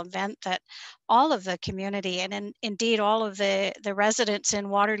incredible event that all of the community and indeed all of the residents in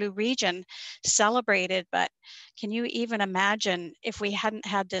Waterloo Region celebrated. But can you even imagine if we hadn't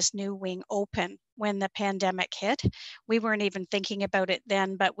had this new wing open when the pandemic hit? We weren't even thinking about it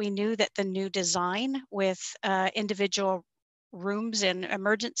then, but we knew that the new design with individual rooms in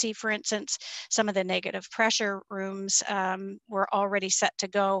emergency, for instance, some of the negative pressure rooms were already set to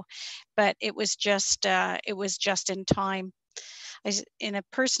go, but it was just in time. In a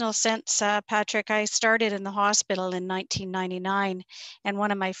personal sense, Patrick, I started in the hospital in 1999, and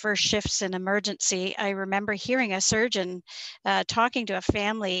one of my first shifts in emergency, I remember hearing a surgeon talking to a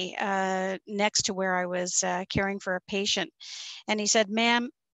family next to where I was caring for a patient, and he said, "Ma'am,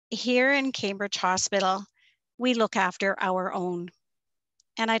 here in Cambridge Hospital, we look after our own."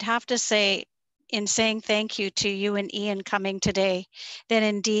 And I'd have to say, in saying thank you to you and Ian coming today, that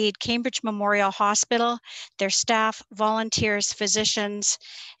indeed Cambridge Memorial Hospital, their staff, volunteers, physicians,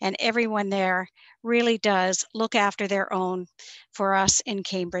 and everyone there really does look after their own for us in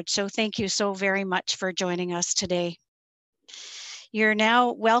Cambridge. So thank you so very much for joining us today. You're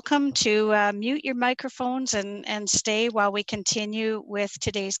now welcome to mute your microphones and stay while we continue with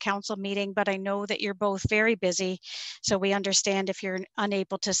today's council meeting, but I know that you're both very busy, so we understand if you're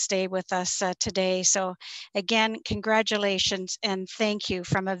unable to stay with us today. So again, congratulations and thank you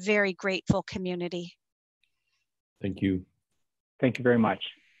from a very grateful community. Thank you. Thank you very much.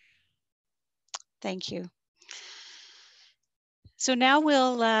 Thank you. So now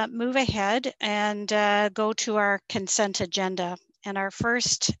we'll move ahead and go to our consent agenda. And our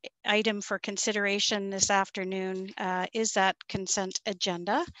first item for consideration this afternoon is that consent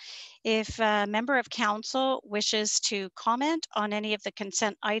agenda. If a member of council wishes to comment on any of the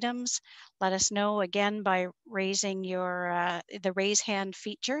consent items, let us know again by raising the raise hand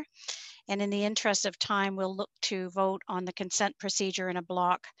feature. And in the interest of time, we'll look to vote on the consent procedure in a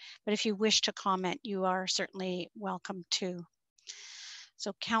block. But if you wish to comment, you are certainly welcome to.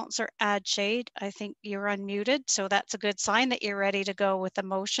 So Councillor Adshade, I think you're unmuted, so that's a good sign that you're ready to go with the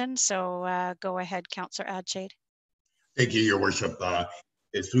motion. So go ahead, Councillor Adshade. Thank you, Your Worship.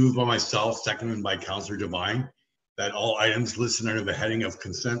 It's moved by myself, seconded by Councillor Devine, that all items listed under the heading of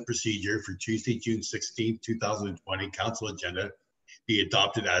consent procedure for Tuesday, June 16, 2020 council agenda be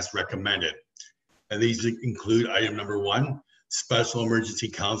adopted as recommended. And these include item number 1, Special Emergency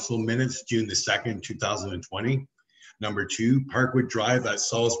Council minutes, June the 2nd, 2020. Number 2, Parkwood Drive at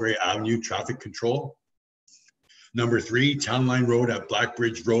Salisbury Avenue traffic control. Number 3, Town Line Road at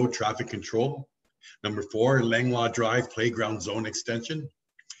Blackbridge Road traffic control. Number 4, Langlaw Drive playground zone extension.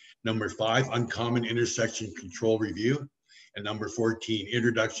 Number 5, Uncommon intersection control review. And number 14,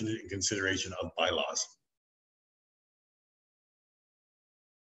 introduction and consideration of bylaws.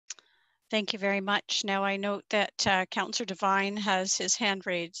 Thank you very much. Now I note that Councillor Devine has his hand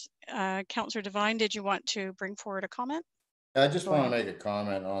raised. Councillor Devine, did you want to bring forward a comment? I just want to make a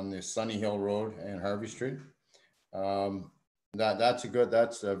comment on the Sunny Hill Road and Harvey Street. That's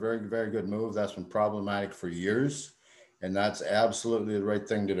a very, very good move. That's been problematic for years, and that's absolutely the right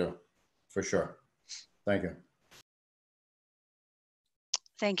thing to do, for sure. Thank you.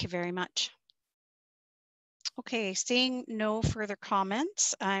 Thank you very much. Okay, seeing no further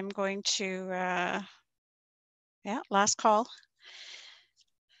comments, I'm going to, last call.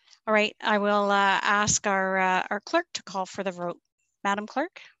 All right, I will ask our clerk to call for the vote. Madam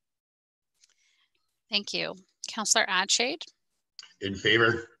Clerk. Thank you. Councillor Adshade. In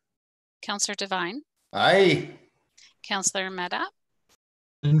favor. Councillor Devine. Aye. Councillor Mehta.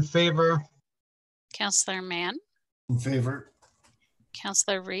 In favor. Councillor Mann. In favor.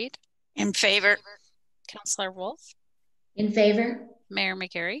 Councillor Reid. In favor. Councillor Wolf. In favor. Mayor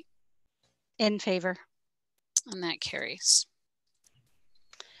McGarry. In favor. And that carries.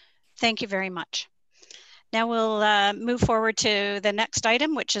 Thank you very much. Now we'll move forward to the next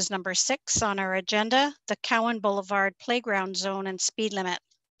item, which is number 6 on our agenda, the Cowan Boulevard Playground Zone and Speed Limit.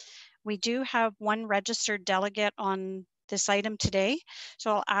 We do have one registered delegate on this item today,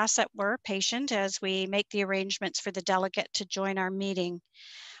 so I'll ask that we're patient as we make the arrangements for the delegate to join our meeting.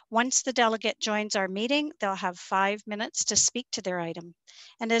 Once the delegate joins our meeting, they'll have 5 minutes to speak to their item.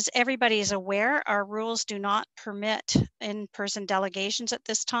 And as everybody is aware, our rules do not permit in-person delegations at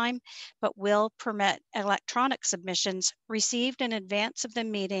this time, but will permit electronic submissions received in advance of the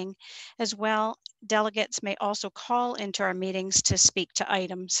meeting. As well, delegates may also call into our meetings to speak to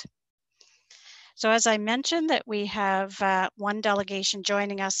items. So as I mentioned, that we have one delegation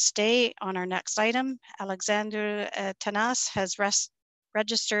joining us today on our next item. Alexandru Tănase has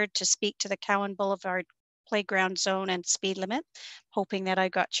registered to speak to the Cowan Boulevard Playground Zone and Speed Limit, hoping that I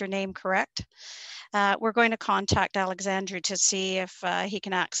got your name correct. We're going to contact Alexandru to see if he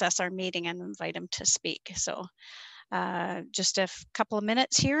can access our meeting and invite him to speak. So just a couple of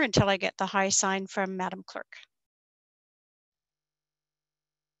minutes here until I get the high sign from Madam Clerk.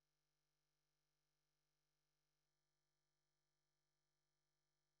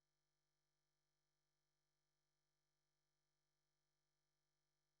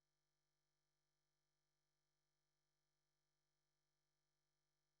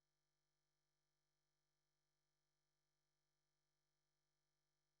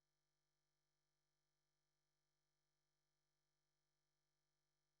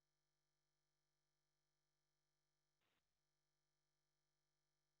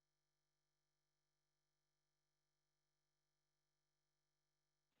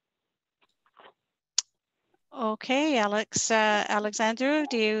 Okay, Alexandru,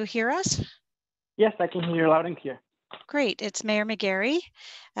 do you hear us? Yes, I can hear you loud and clear. Great, it's Mayor McGarry.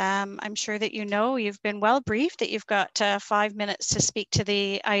 I'm sure that you know you've been well briefed that you've got 5 minutes to speak to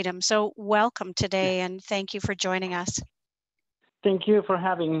the item. So welcome today and thank you for joining us. Thank you for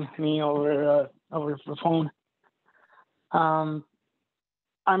having me over the phone. I'm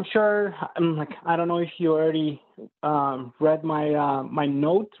sure, I don't know if you already read my my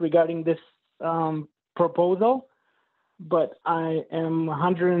notes regarding this proposal, but I am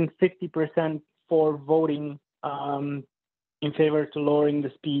 150% for voting in favor to lowering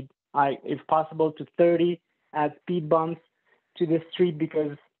the speed, if possible, to 30, add speed bumps to the street,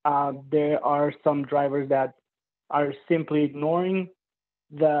 because there are some drivers that are simply ignoring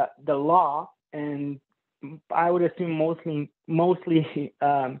the law, and I would assume mostly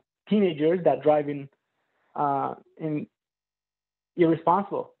teenagers that drive in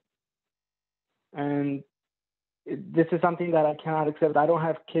irresponsible. And this is something that I cannot accept. I don't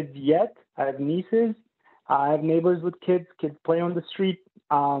have kids yet. I have nieces. I have neighbors with kids. Kids play on the street.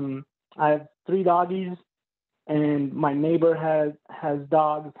 I have 3 doggies, and my neighbor has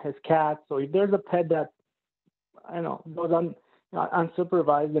dogs, has cats. So if there's a pet that goes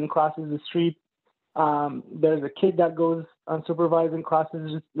unsupervised and crosses the street, there's a kid that goes unsupervised and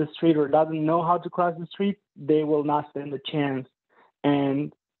crosses the street or doesn't know how to cross the street, they will not stand a chance.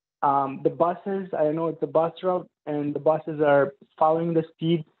 And the buses, I know it's a bus route, and the buses are following the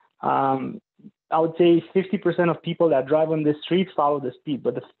speed. I would say 50% of people that drive on the street follow the speed,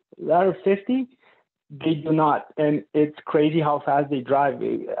 but the other 50, they do not. And it's crazy how fast they drive.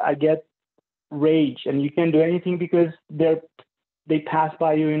 I get rage, and you can't do anything because they pass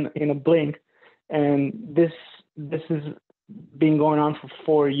by you in a blink. And this has been going on for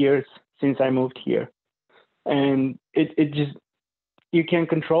 4 years since I moved here. And it just, you can't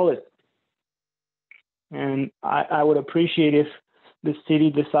control it. And I would appreciate if the city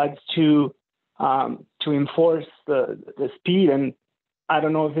decides to enforce the speed. And I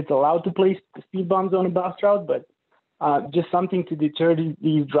don't know if it's allowed to place the speed bumps on a bus route, but just something to deter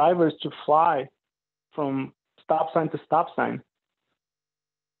these drivers to fly from stop sign to stop sign.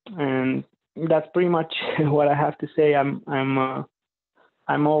 And that's pretty much what I have to say. I'm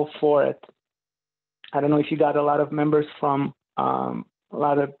all for it. I don't know if you got a lot of members from a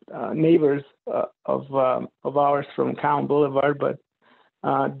lot of neighbors of ours from Cowan Boulevard, but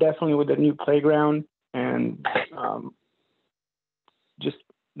definitely with the new playground and just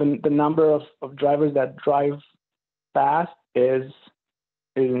the number of drivers that drive fast is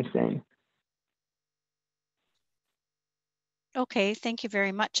insane. Okay, thank you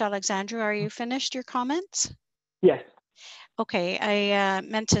very much, Alexandra. Are you finished your comments? Yes. Okay, I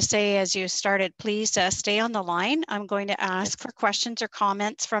meant to say as you started, please stay on the line. I'm going to ask for questions or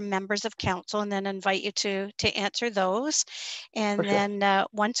comments from members of council and then invite you to answer those. And then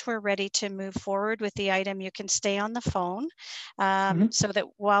once we're ready to move forward with the item, you can stay on the phone so that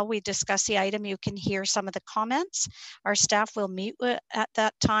while we discuss the item, you can hear some of the comments. Our staff will meet at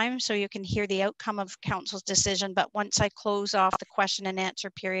that time so you can hear the outcome of council's decision. But once I close off the question and answer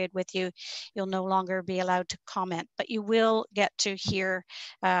period with you, you'll no longer be allowed to comment, but you will get to hear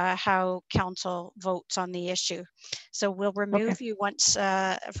how council votes on the issue. So we'll remove you once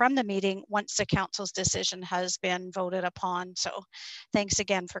from the meeting once the council's decision has been voted upon. So thanks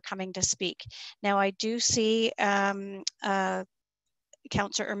again for coming to speak. Now I do see Councillor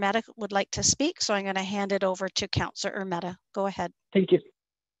Urmeta would like to speak, so I'm going to hand it over to Councillor Urmeta. Go ahead. Thank you.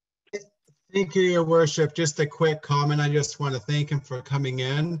 Thank you, Your Worship. Just a quick comment. I just want to thank him for coming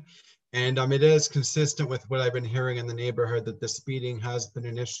in. And it is consistent with what I've been hearing in the neighborhood that the speeding has been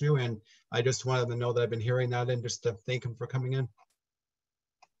an issue. And I just wanted to know that I've been hearing that and just to thank him for coming in.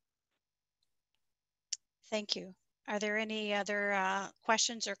 Thank you. Are there any other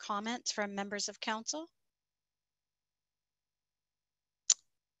questions or comments from members of council?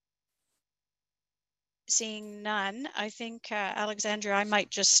 Seeing none, I think, Alexandra, I might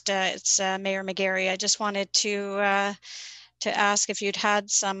just, it's Mayor McGarry. I just wanted to ask if you'd had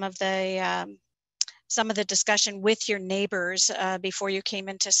some of the discussion with your neighbors before you came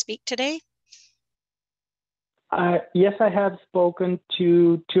in to speak today. Yes, I have spoken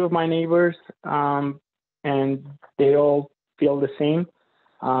to 2 of my neighbors, and they all feel the same.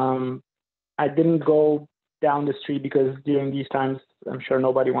 I didn't go down the street because during these times, I'm sure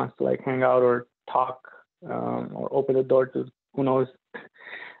nobody wants to like hang out or talk or open the door to who knows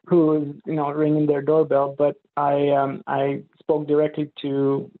who is ringing their doorbell. But I spoke directly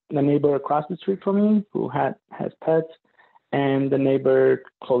to the neighbor across the street from me who has pets, and the neighbor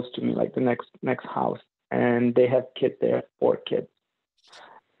close to me, like the next house, and they have kids. They have 4 kids,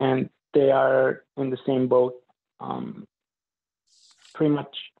 and they are in the same boat. Pretty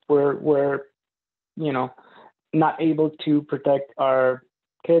much, we're not able to protect our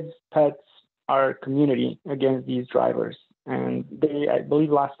kids, pets, our community against these drivers. And I believe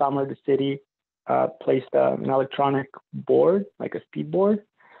last summer, the city placed an electronic board, like a speed board,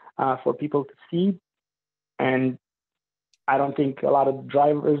 for people to see. And I don't think a lot of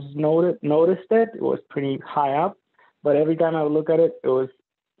drivers noticed it. It was pretty high up. But every time I would look at it, it was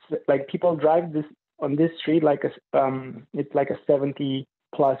like people drive on this street like it's like a 70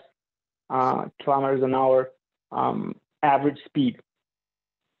 plus kilometers an hour average speed.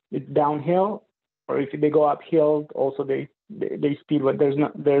 It's downhill, or if they go uphill, also they speed. But there's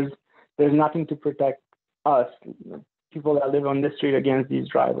nothing to protect us, people that live on this street, against these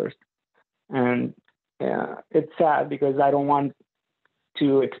drivers. And it's sad because I don't want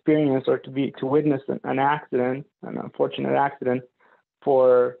to experience or to witness an accident, an unfortunate accident,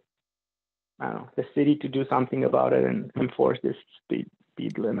 for the city to do something about it and enforce this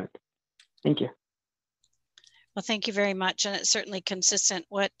speed limit. Thank you. Well, thank you very much. And it's certainly consistent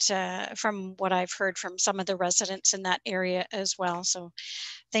from what I've heard from some of the residents in that area as well. So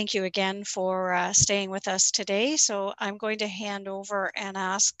thank you again for staying with us today. So I'm going to hand over and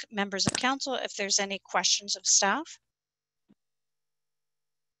ask members of council if there's any questions of staff.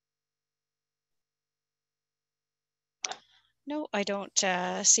 No, I don't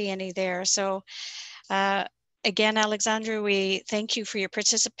see any there. So Again, Alexandra, we thank you for your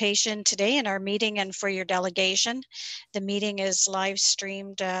participation today in our meeting and for your delegation. The meeting is live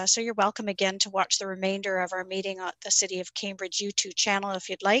streamed, so you're welcome again to watch the remainder of our meeting on the City of Cambridge YouTube channel if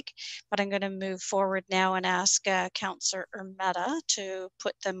you'd like. But I'm going to move forward now and ask Councillor Ermetta to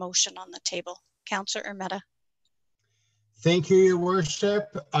put the motion on the table. Councillor Ermetta. Thank you, Your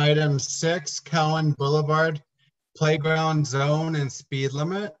Worship. Item 6, Cowan Boulevard, playground zone and speed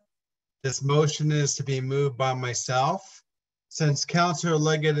limit. This motion is to be moved by myself. Since Councillor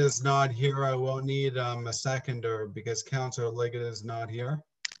Liggett is not here, I will need a seconder because Councillor Liggett is not here.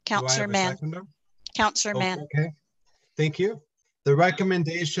 Councillor Mann. Councillor Mann. Okay, thank you. The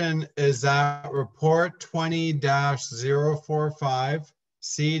recommendation is that report 20-045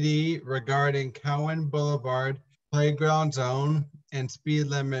 CD regarding Cowan Boulevard playground zone and speed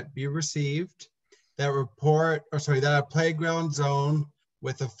limit be received. That report, that a playground zone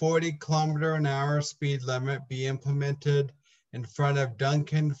with a 40-kilometer-an-hour speed limit be implemented in front of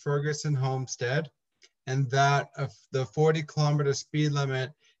Duncan Ferguson Homestead, and that the 40-kilometer speed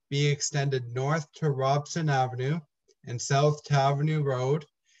limit be extended north to Robson Avenue and south to Avenue Road,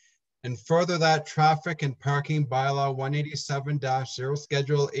 and further that traffic and parking bylaw 187-0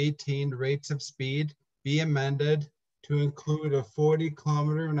 Schedule 18 rates of speed be amended to include a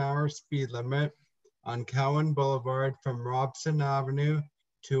 40-kilometer-an-hour speed limit on Cowan Boulevard from Robson Avenue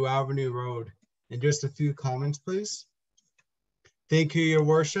to Avenue Road. And just a few comments, please. Thank you, Your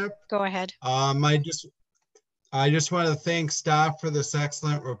Worship. Go ahead. I just want to thank staff for this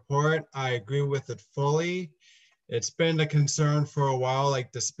excellent report. I agree with it fully. It's been a concern for a while,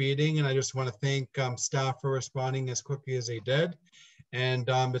 like the speeding, and I just want to thank staff for responding as quickly as they did. And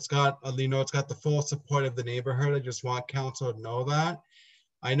it's got, it's got the full support of the neighborhood. I just want council to know that.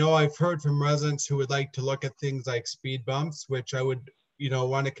 I know I've heard from residents who would like to look at things like speed bumps, which I would,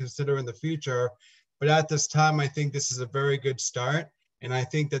 want to consider in the future. But at this time, I think this is a very good start. And I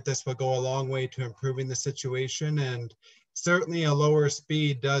think that this will go a long way to improving the situation. And certainly a lower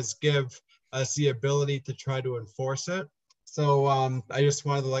speed does give us the ability to try to enforce it. So I just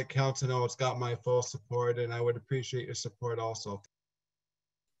wanted to let council know it's got my full support, and I would appreciate your support also.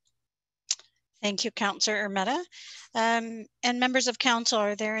 Thank you, Councillor Ermetta. And members of council,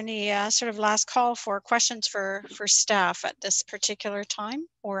 are there any sort of last call for questions for staff at this particular time,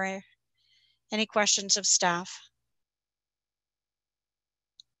 or any questions of staff?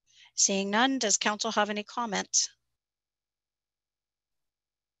 Seeing none, does council have any comments?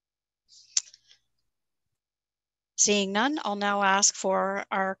 Seeing none, I'll now ask for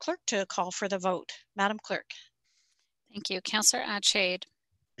our clerk to call for the vote. Madam Clerk. Thank you. Councillor Atshade.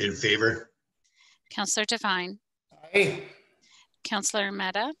 In favor. Councillor Devine. Aye. Councillor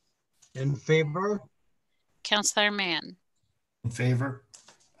Ermetta. In favor. Councillor Mann. In favor.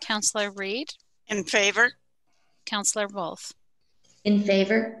 Councillor Reid. In favor. Councillor Wolf. In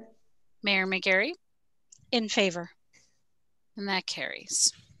favor. Mayor McGarry. In favor. And that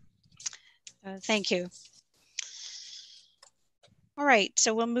carries. Thank you. All right,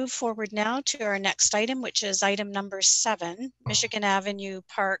 so we'll move forward now to our next item, which is item number 7, Michigan Avenue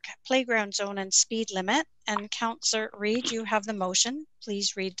Park Playground Zone and Speed Limit. And Councillor Reid, you have the motion.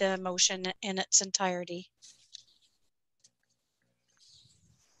 Please read the motion in its entirety.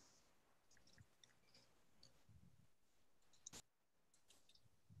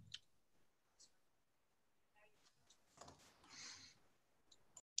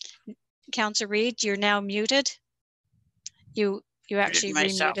 Councillor Reid, you're now muted. You actually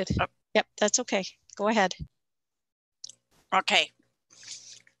remuted. Oh. Yep, that's okay. Go ahead. Okay.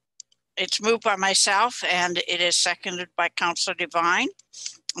 It's moved by myself and it is seconded by Councillor Devine.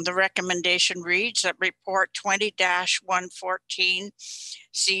 The recommendation reads that report 20-114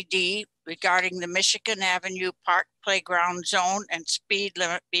 CD regarding the Michigan Avenue Park Playground Zone and Speed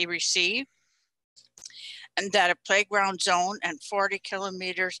Limit be received, and that a playground zone and 40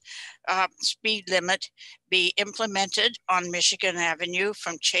 kilometers speed limit be implemented on Michigan Avenue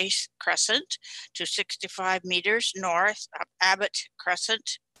from Chase Crescent to 65 meters north of Abbott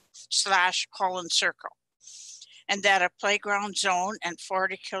Crescent / Holland Circle, and that a playground zone and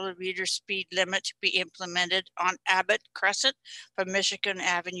 40 kilometer speed limit be implemented on Abbott Crescent from Michigan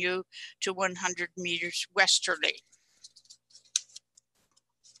Avenue to 100 meters westerly.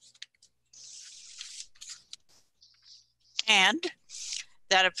 And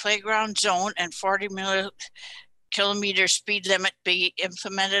that a playground zone and 40 kilometer speed limit be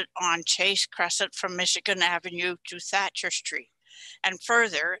implemented on Chase Crescent from Michigan Avenue to Thatcher Street. And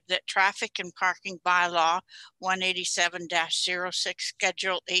further, that traffic and parking bylaw 187-06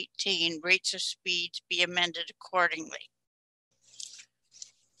 Schedule 18 rates of speeds be amended accordingly.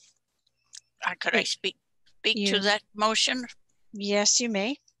 Could I speak? speak to that motion? Yes, you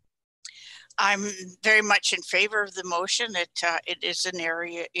may. I'm very much in favor of the motion. It is an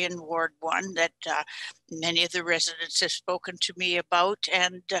area in Ward 1 that many of the residents have spoken to me about,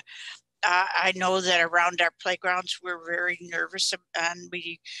 and I know that around our playgrounds we're very nervous, and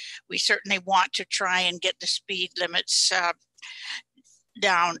we certainly want to try and get the speed limits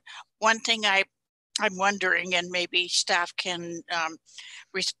down. One thing I'm wondering, and maybe staff can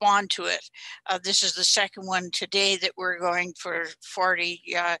respond to it. This is the second one today that we're going for 40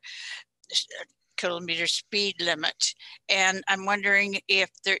 kilometer speed limit. And I'm wondering if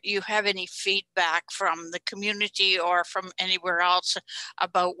you have any feedback from the community or from anywhere else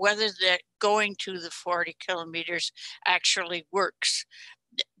about whether going to the 40 kilometers actually works.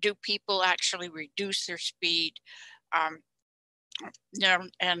 Do people actually reduce their speed?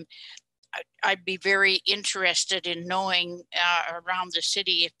 And I'd be very interested in knowing around the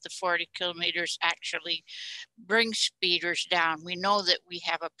city if the 40 kilometers actually bring speeders down. We know that we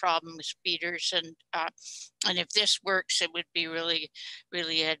have a problem with speeders, and if this works, it would be really,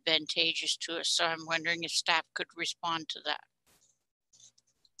 really advantageous to us. So I'm wondering if staff could respond to that.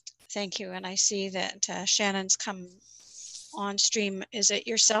 Thank you. And I see that Shannon's come on stream. Is it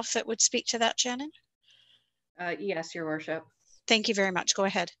yourself that would speak to that, Shannon? Yes, Your Worship. Thank you very much. Go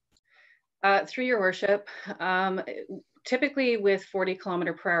ahead. Through Your Worship, typically with 40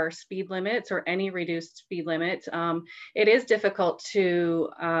 kilometer per hour speed limits or any reduced speed limit, it is difficult to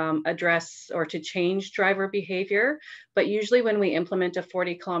address or to change driver behavior. But usually when we implement a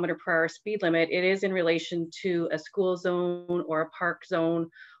 40 kilometer per hour speed limit, it is in relation to a school zone or a park zone,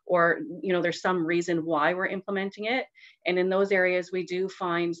 or there's some reason why we're implementing it. And in those areas, we do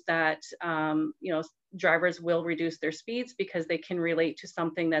find that drivers will reduce their speeds because they can relate to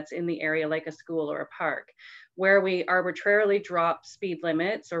something that's in the area, like a school or a park. Where we arbitrarily drop speed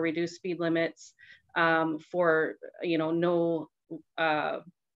limits or reduce speed limits for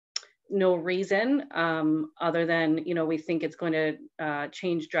no reason other than we think it's going to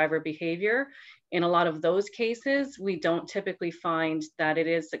change driver behavior. In a lot of those cases, we don't typically find that it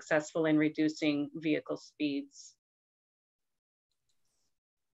is successful in reducing vehicle speeds.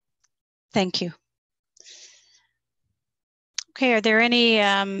 Thank you. Okay, are there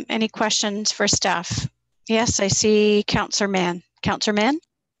any questions for staff? Yes, I see Councillor Mann. Councillor Mann?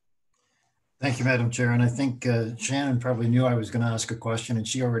 Thank you, Madam Chair. And I think Shannon probably knew I was going to ask a question, and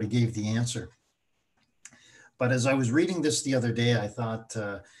she already gave the answer. But as I was reading this the other day, I thought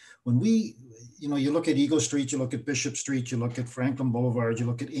when you look at Eagle Street, you look at Bishop Street, you look at Franklin Boulevard, you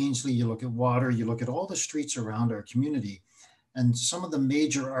look at Ainslie, you look at Water, you look at all the streets around our community, and some of the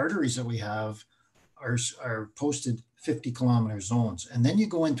major arteries that we have are posted 50 kilometer zones. And then you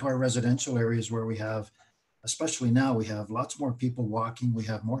go into our residential areas where we have, especially now, we have lots more people walking, we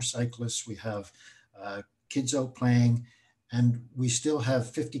have more cyclists, we have kids out playing, and we still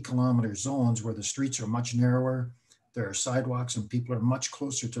have 50 kilometer zones where the streets are much narrower, there are sidewalks and people are much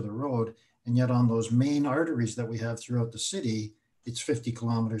closer to the road. And yet on those main arteries that we have throughout the city, it's 50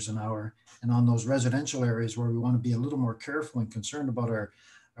 kilometers an hour. And on those residential areas where we want to be a little more careful and concerned about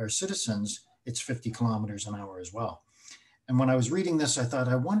our citizens, it's 50 kilometers an hour as well. And when I was reading this, I thought,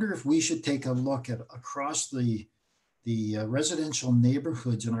 I wonder if we should take a look at across the residential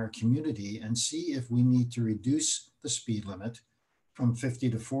neighborhoods in our community and see if we need to reduce the speed limit from 50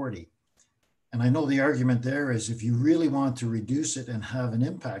 to 40. And I know the argument there is if you really want to reduce it and have an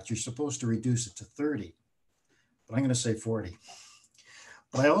impact, you're supposed to reduce it to 30. But I'm going to say 40.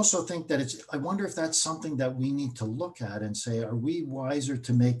 But I also think that I wonder if that's something that we need to look at and say, are we wiser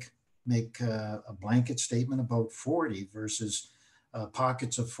to make a blanket statement about 40 versus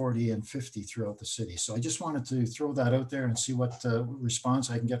pockets of 40 and 50 throughout the city. So I just wanted to throw that out there and see what response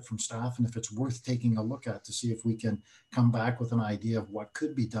I can get from staff and if it's worth taking a look at to see if we can come back with an idea of what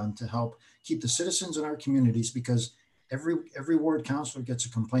could be done to help keep the citizens in our communities, because every ward councillor gets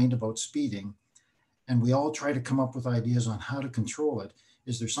a complaint about speeding and we all try to come up with ideas on how to control it.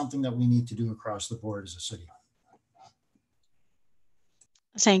 Is there something that we need to do across the board as a city?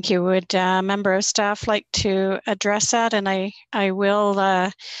 Thank you. Would a member of staff like to address that? And I will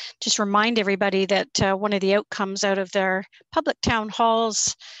just remind everybody that one of the outcomes out of their public town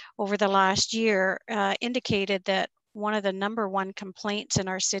halls over the last year indicated that one of the #1 complaints in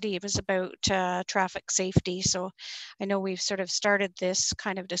our city was about traffic safety. So I know we've sort of started this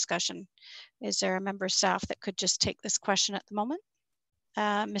kind of discussion. Is there a member of staff that could just take this question at the moment?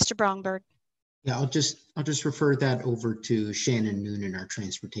 Mr. Bromberg. Yeah, I'll just refer that over to Shannon Noonan, our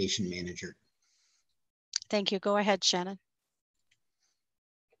transportation manager. Thank you. Go ahead, Shannon.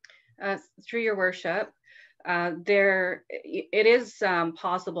 Through your worship, it is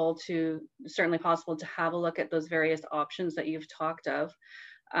certainly possible to have a look at those various options that you've talked of.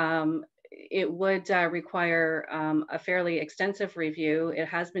 It would require a fairly extensive review. It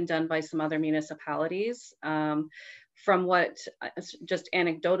has been done by some other municipalities. From what, just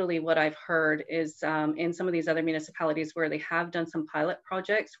anecdotally, what I've heard is in some of these other municipalities where they have done some pilot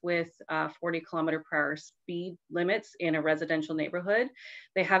projects with 40-km/h speed limits in a residential neighborhood,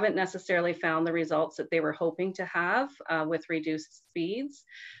 they haven't necessarily found the results that they were hoping to have with reduced speeds.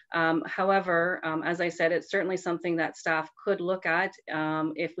 However, as I said, it's certainly something that staff could look at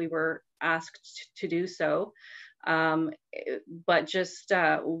if we were asked to do so. But just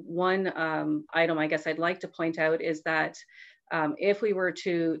one item I guess I'd like to point out is that if we were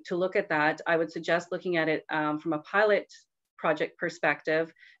to look at that, I would suggest looking at it from a pilot project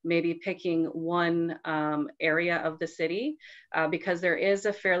perspective, maybe picking one area of the city, because there is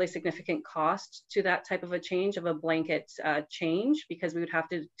a fairly significant cost to that type of a change, of a blanket change, because we would have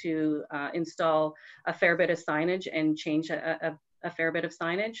to install a fair bit of signage and change a fair bit of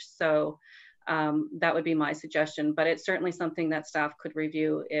signage. So that would be my suggestion, but it's certainly something that staff could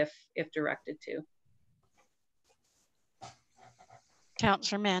review if directed to.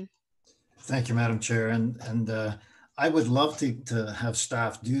 Councillor Mann. Thank you, Madam Chair. And I would love to have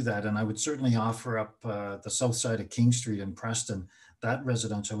staff do that. And I would certainly offer up the south side of King Street in Preston, that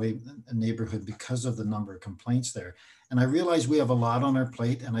residential neighborhood, because of the number of complaints there. And I realize we have a lot on our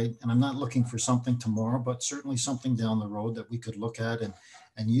plate, and I'm not looking for something tomorrow, but certainly something down the road that we could look at and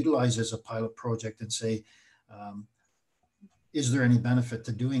utilize as a pilot project and say, is there any benefit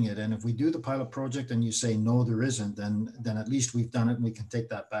to doing it? And if we do the pilot project and you say, no, there isn't, then at least we've done it and we can take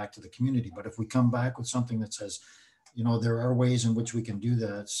that back to the community. But if we come back with something that says, you know, there are ways in which we can do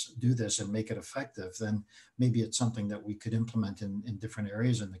this and make it effective, then maybe it's something that we could implement in different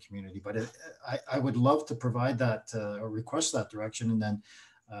areas in the community. But I would love to provide that or request that direction, and then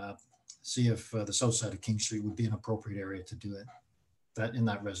see if the south side of King Street would be an appropriate area to do it, that in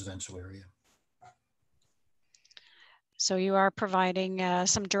that residential area. So you are providing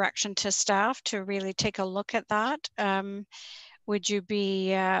some direction to staff to really take a look at that. Would you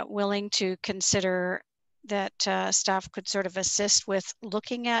be willing to consider that staff could sort of assist with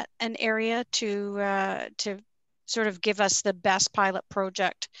looking at an area to sort of give us the best pilot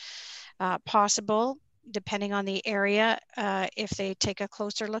project possible, depending on the area, if they take a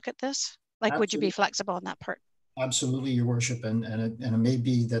closer look at this? Like, would you be flexible on that part? Absolutely, Your Worship, and it may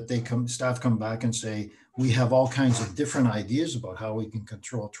be that staff come back and say, we have all kinds of different ideas about how we can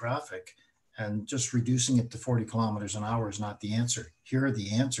control traffic, and just reducing it to 40 kilometers an hour is not the answer. Here are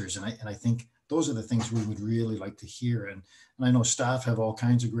the answers, and I think those are the things we would really like to hear. And I know staff have all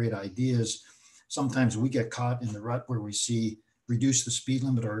kinds of great ideas. Sometimes we get caught in the rut where we see reduce the speed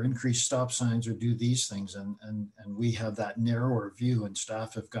limit or increase stop signs or do these things, and we have that narrower view, and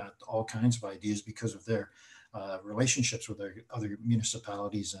staff have got all kinds of ideas because of their relationships with other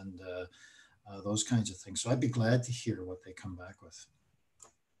municipalities and those kinds of things. So I'd be glad to hear what they come back with.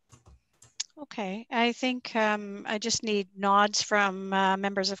 Okay, I think I just need nods from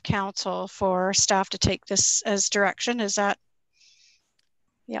members of council for staff to take this as direction. Is that?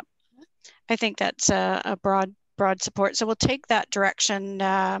 Yep. I think that's a broad support. So we'll take that direction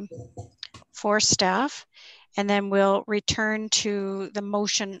for staff, and then we'll return to the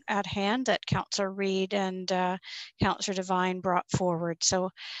motion at hand that Councillor Reid and Councillor Devine brought forward. So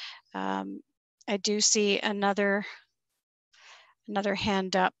I do see another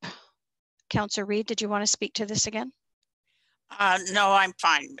hand up. Councillor Reid, did you want to speak to this again? No, I'm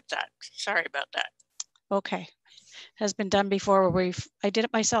fine with that. Sorry about that. Okay, has been done before. I did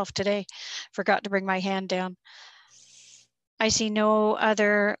it myself today. Forgot to bring my hand down. I see no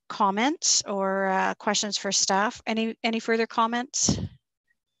other comments or questions for staff. Any further comments?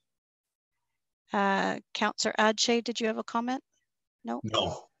 Councillor Adshay, did you have a comment? No?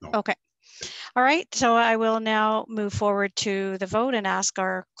 No. Okay. All right, so I will now move forward to the vote and ask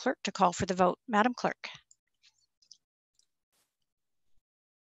our clerk to call for the vote. Madam Clerk.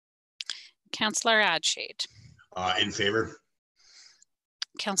 Councillor Adshade. In favor.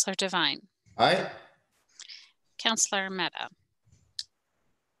 Councillor Devine. Aye. Councillor Mehta.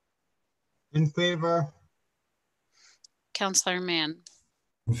 In favor. Councillor Mann.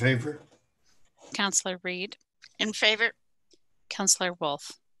 In favor. Councillor Reid. In favor. Councillor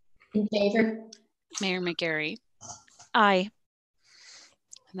Wolf. In favor. Mayor McGarry. Aye.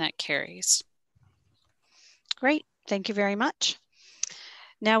 And that carries. Great, thank you very much.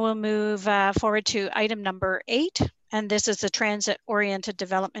 Now we'll move forward to item number 8, and this is the Transit-Oriented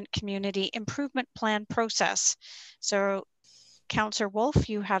Development Community Improvement Plan process. So Councillor Wolf,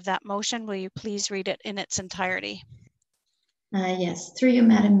 you have that motion. Will you please read it in its entirety? Yes, through you,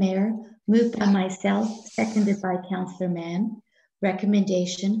 Madam Mayor, moved by myself, seconded by Councillor Mann.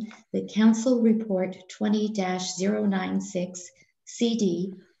 Recommendation that Council Report 20-096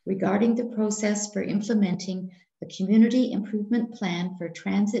 CD regarding the process for implementing a community improvement plan for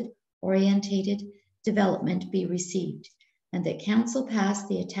transit-orientated development be received, and that Council pass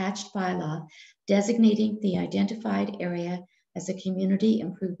the attached bylaw designating the identified area as a community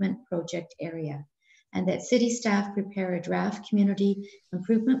improvement project area, and that City staff prepare a draft community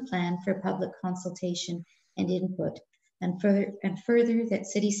improvement plan for public consultation and input, and further that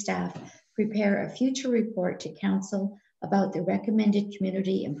City staff prepare a future report to Council about the recommended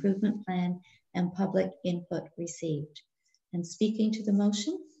community improvement plan and public input received. And speaking to the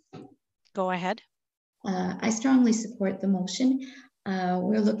motion? Go ahead. I strongly support the motion.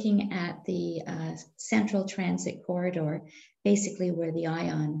 We're looking at the central transit corridor, basically where the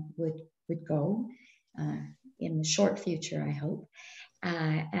ION would go in the short future, I hope,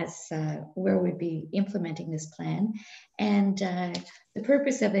 as where we'd be implementing this plan. And the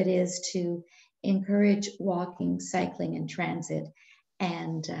purpose of it is to encourage walking, cycling, and transit,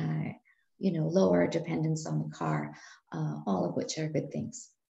 and lower our dependence on the car, all of which are good things.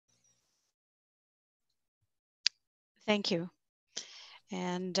 Thank you.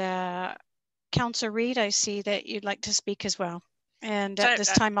 And Councillor Reid, I see that you'd like to speak as well. And at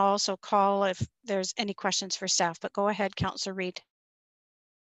this time, I'll also call if there's any questions for staff, but go ahead, Councillor Reid.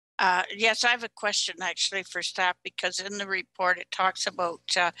 Yes, I have a question actually for staff, because in the report it talks about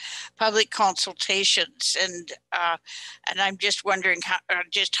public consultations, and I'm just wondering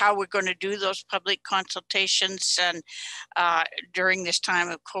how we're going to do those public consultations and during this time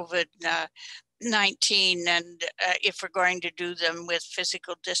of COVID-19, and if we're going to do them with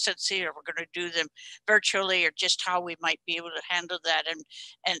physical distancing, or we're going to do them virtually, or just how we might be able to handle that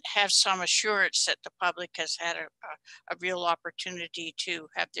and have some assurance that the public has had a real opportunity to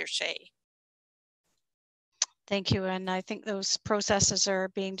have their say. Thank you. And I think those processes are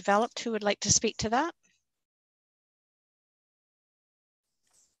being developed. Who would like to speak to that?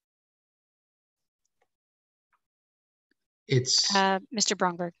 It's Mr.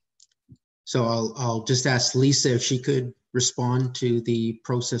 Bromberg. So I'll just ask Lisa if she could respond to the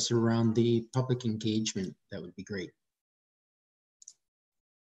process around the public engagement. That would be great.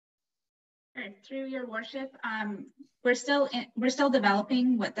 Through your worship, we're still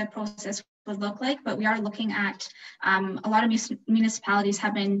developing what the process would look like, but we are looking at a lot of municipalities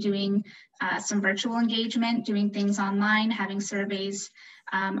have been doing some virtual engagement, doing things online, having surveys,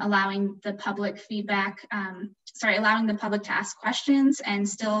 allowing the public feedback, allowing the public to ask questions and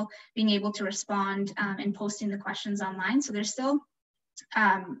still being able to respond and posting the questions online. So they're still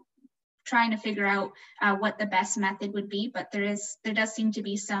trying to figure out what the best method would be, but there does seem to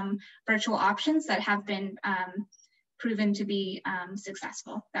be some virtual options that have been proven to be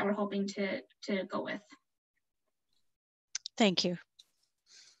successful that we're hoping to go with. Thank you.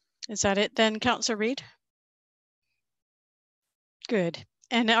 Is that it then, Councillor Reid? Good.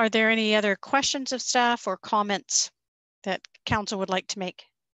 And are there any other questions of staff or comments that Council would like to make?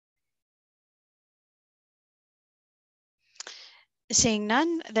 Seeing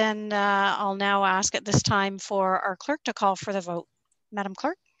none, then I'll now ask at this time for our clerk to call for the vote. Madam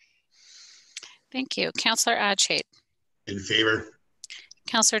Clerk. Thank you. Councillor Adshade. In favor.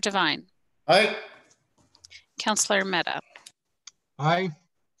 Councillor Devine. Aye. Councillor Mehta. Aye.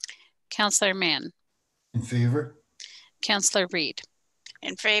 Councillor Mann. In favor. Councillor Reid.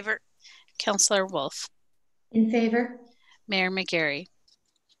 In favor. Councillor Wolf. In favor. Mayor McGarry.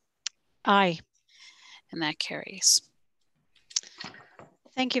 Aye. And that carries.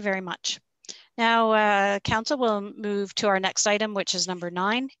 Thank you very much. Now, Council will move to our next item, which is number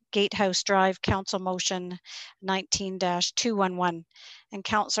 9, Gatehouse Drive Council Motion 19-211. And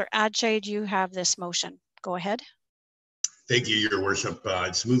Councillor Adshade, you have this motion. Go ahead. Thank you, Your Worship.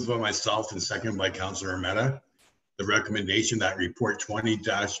 It's moved by myself and seconded by Councillor Mehta. The recommendation that report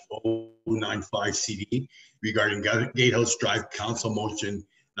 20-095 CD regarding Gatehouse Drive Council Motion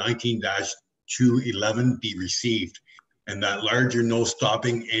 19-211 be received, and that larger no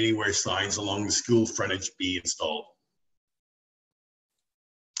stopping anywhere signs along the school frontage be installed.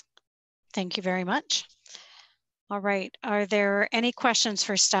 Thank you very much. All right, are there any questions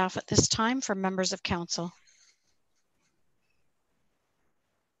for staff at this time from members of council?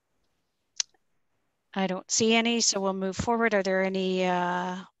 I don't see any, so we'll move forward. Are there any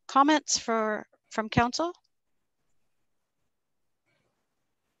comments from council?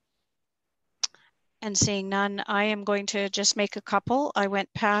 And seeing none, I am going to just make a couple. I went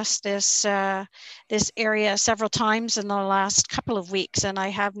past this this area several times in the last couple of weeks, and I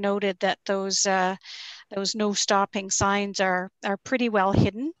have noted that those no stopping signs are pretty well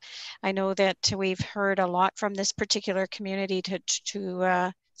hidden. I know that we've heard a lot from this particular community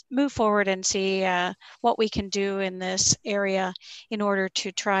to move forward and see what we can do in this area in order to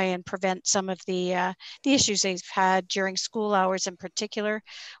try and prevent some of the issues they've had during school hours, in particular,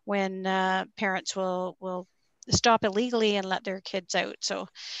 when parents will stop illegally and let their kids out. So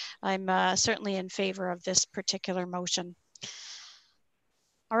I'm certainly in favor of this particular motion.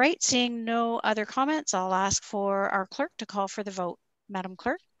 All right, seeing no other comments, I'll ask for our clerk to call for the vote. Madam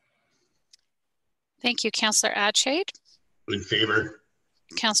Clerk. Thank you, Councillor Adshade. In favor.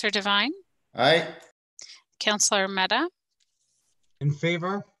 Councillor Devine. Aye. Councillor Mehta. In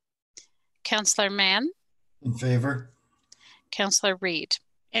favor. Councillor Mann. In favor. Councillor Reid.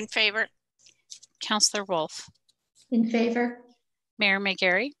 In favor. Councillor Wolf. In favor. Mayor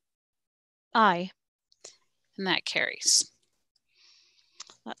McGarry. Aye. And that carries.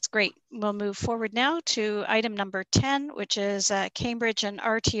 That's great. We'll move forward now to item number 10, which is Cambridge and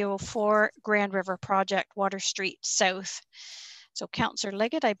RTO4 Grand River Project, Water Street South. So Councillor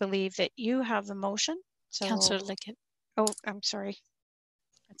Liggett, I believe that you have the motion. So, Councillor Liggett. Oh, I'm sorry.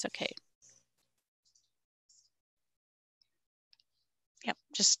 That's okay. Yep,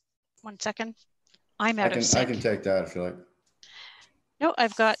 just 1 second. I'm out of sync. I can take that if you like. No,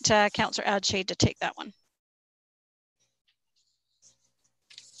 I've got Councillor Adshade to take that one.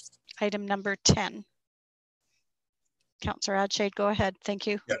 Item number 10. Councillor Adshade, go ahead. Thank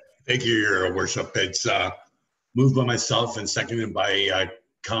you. Yeah, thank you, Your Worship. It's moved by myself and seconded by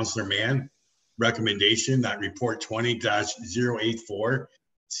Councillor Mann. Recommendation that report 20-084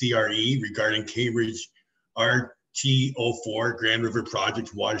 CRE regarding Cambridge RTO4 Grand River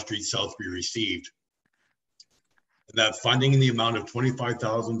Project Water Street South be received. And that funding in the amount of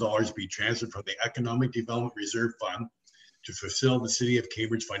 $25,000 be transferred from the Economic Development Reserve Fund to fulfill the City of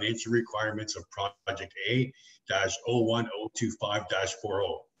Cambridge financial requirements of Project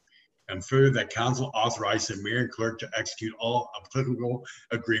A-01025-40. And further, that Council authorize the Mayor and Clerk to execute all applicable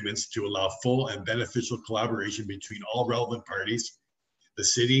agreements to allow full and beneficial collaboration between all relevant parties, the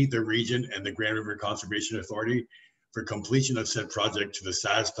City, the region, and the Grand River Conservation Authority for completion of said project to the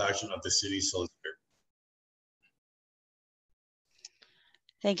satisfaction of the City Solicitor.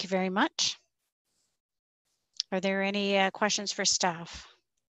 Thank you very much. Are there any questions for staff?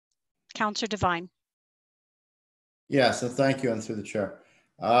 Councillor Devine. Yeah, so thank you, and through the chair.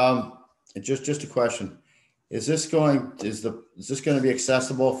 Just a question: is this going to be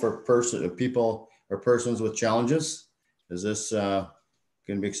accessible for people or persons with challenges? Is this going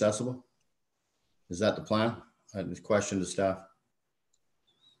to be accessible? Is that the plan? The question to staff.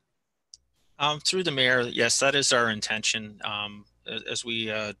 Through the mayor, yes, that is our intention. As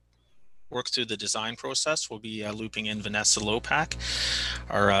we work through the design process, we'll be looping in Vanessa Lopak,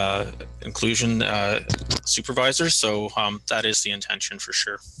 our inclusion supervisor. So that is the intention for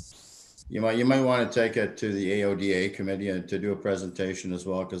sure. You might want to take it to the AODA committee and to do a presentation as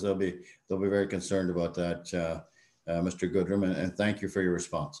well, because they'll be very concerned about that, Mr. Goodrum, and thank you for your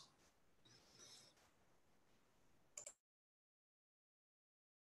response.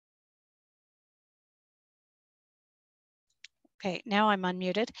 Okay, now I'm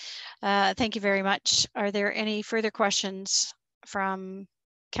unmuted. Thank you very much. Are there any further questions from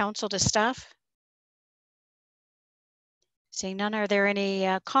council to staff? Seeing none, are there any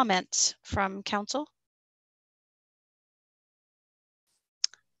comments from council?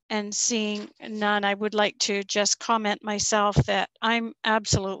 And seeing none, I would like to just comment myself that I'm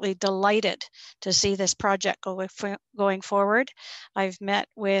absolutely delighted to see this project going forward. I've met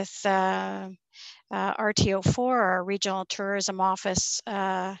with RTO4, our regional tourism office,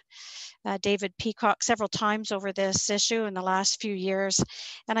 David Peacock, several times over this issue in the last few years.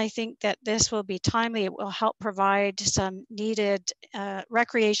 And I think that this will be timely. It will help provide some needed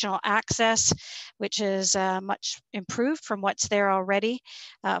recreational access, which is much improved from what's there already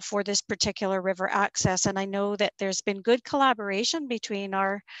for this particular river access. And I know that there's been good collaboration between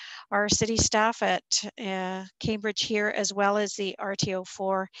our city staff at Cambridge here, as well as the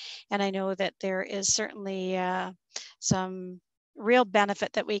RTO4. And I know that there is certainly some real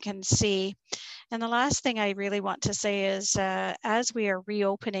benefit that we can see. And the last thing I really want to say is as we are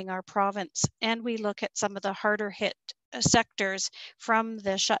reopening our province and we look at some of the harder hit sectors from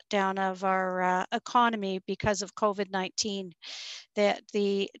the shutdown of our economy because of COVID-19, that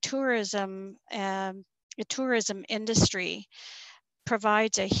the tourism industry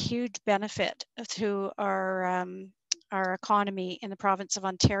provides a huge benefit to our our economy in the province of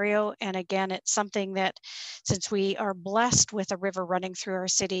Ontario. And again, it's something that, since we are blessed with a river running through our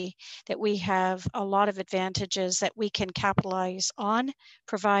city, that we have a lot of advantages that we can capitalize on,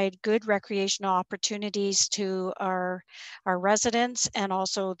 provide good recreational opportunities to our residents and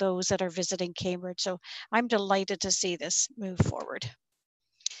also those that are visiting Cambridge. So I'm delighted to see this move forward.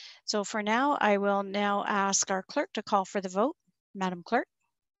 So for now, I will now ask our clerk to call for the vote. Madam Clerk.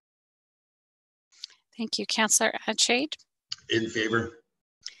 Thank you. Councillor Adshade. In favor.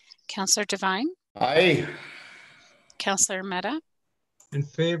 Councillor Devine. Aye. Councillor Mehta. In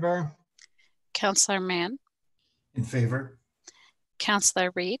favor. Councillor Mann. In favor.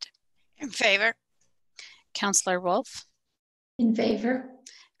 Councillor Reid. In favor. Councillor Wolf. In favor.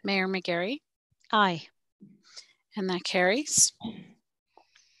 Mayor McGarry. Aye. And that carries.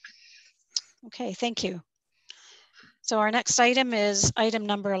 Okay, thank you. So our next item is item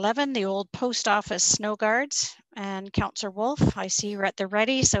number 11, the old post office snow guards. And Councillor Wolf, I see you're at the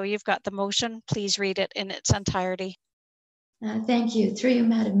ready, so you've got the motion. Please read it in its entirety. Thank you. Through you,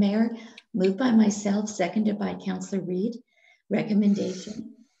 Madam Mayor, moved by myself, seconded by Councillor Reid.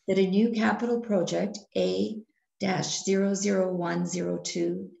 Recommendation that a new capital project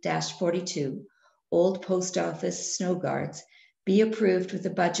A-00102-42, old post office snow guards, be approved with a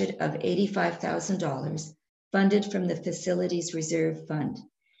budget of $85,000 funded from the Facilities Reserve Fund,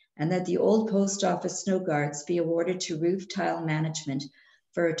 and that the old post office snow guards be awarded to Roof Tile Management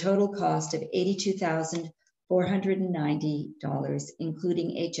for a total cost of $82,490,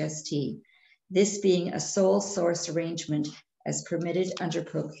 including HST, this being a sole source arrangement as permitted under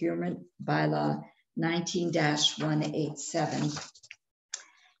Procurement Bylaw 19-187.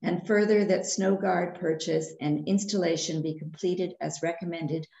 And further, that snow guard purchase and installation be completed as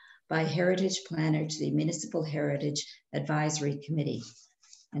recommended by Heritage Planner to the Municipal Heritage Advisory Committee.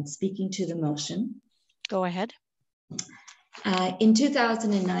 And speaking to the motion. Go ahead. In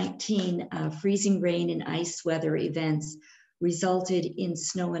 2019, freezing rain and ice weather events resulted in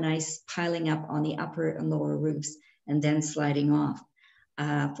snow and ice piling up on the upper and lower roofs and then sliding off.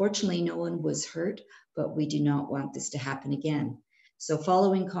 Fortunately, no one was hurt, but we do not want this to happen again. So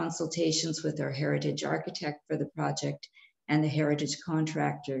following consultations with our heritage architect for the project and the heritage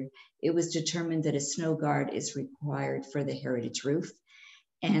contractor, it was determined that a snow guard is required for the heritage roof.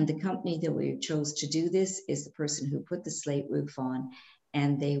 And the company that we chose to do this is the person who put the slate roof on,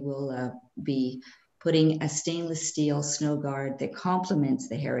 and they will be putting a stainless steel snow guard that complements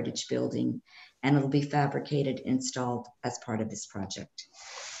the heritage building, and it'll be fabricated, installed as part of this project.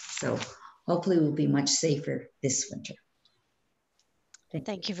 So hopefully we'll be much safer this winter.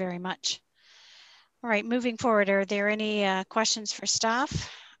 Thank you very much. All right, moving forward, are there any questions for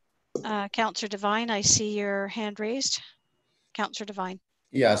staff? Councillor Devine, I see your hand raised. Councillor Devine.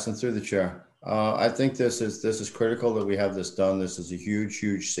 Yes, and through the chair. I think this is critical that we have this done. This is a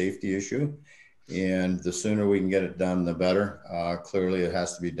huge safety issue, and the sooner we can get it done, the better. Clearly, it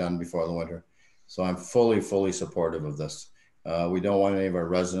has to be done before the winter. So I'm fully supportive of this. We don't want any of our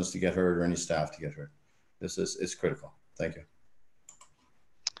residents to get hurt or any staff to get hurt. It's critical. Thank you.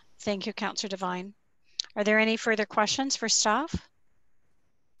 Thank you, Councillor Devine. Are there any further questions for staff?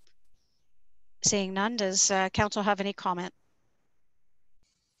 Seeing none, does council have any comment?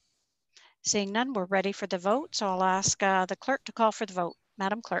 Seeing none, we're ready for the vote. So I'll ask the clerk to call for the vote.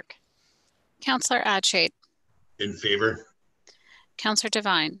 Madam Clerk. Councillor Adshade. In favor. Councillor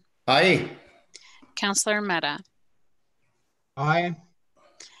Devine. Aye. Councillor Mehta. Aye.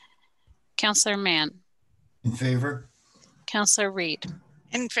 Councillor Mann. In favor. Councillor Reid.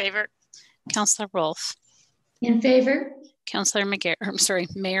 In favor. Councillor Wolf. In favor. Councillor McGarry, I'm sorry,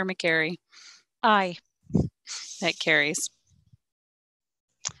 Mayor McGarry. Aye. That carries.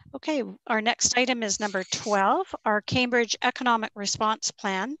 Okay, our next item is number 12, our Cambridge Economic Response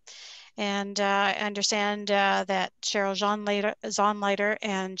Plan. And I understand that Cheryl Zonleiter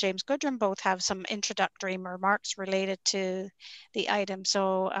and James Goodrum both have some introductory remarks related to the item.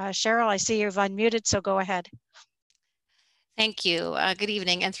 So Cheryl, I see you've unmuted, so go ahead. Thank you. Good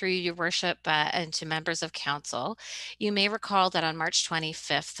evening, and through your worship and to members of council. You may recall that on March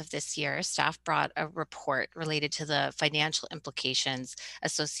 25th of this year, staff brought a report related to the financial implications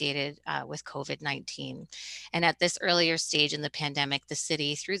associated with COVID-19. And at this earlier stage in the pandemic, the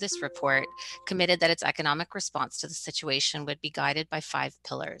city, through this report, committed that its economic response to the situation would be guided by 5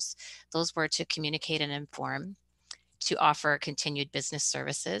 pillars. Those were to communicate and inform, to offer continued business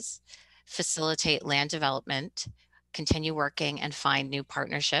services, facilitate land development, continue working and find new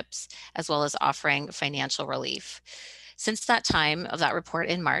partnerships, as well as offering financial relief. Since that time of that report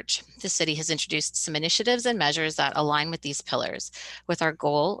in March, the city has introduced some initiatives and measures that align with these pillars, with our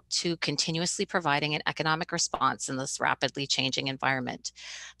goal to continuously providing an economic response in this rapidly changing environment.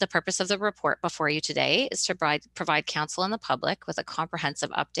 The purpose of the report before you today is to provide council and the public with a comprehensive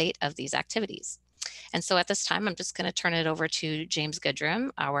update of these activities. And so at this time, I'm just going to turn it over to James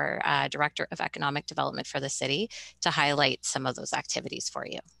Goodrum, our Director of Economic Development for the city, to highlight some of those activities for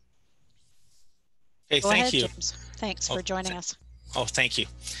you. Okay, Go thank ahead, you. James. Thanks for joining us. Oh, thank you.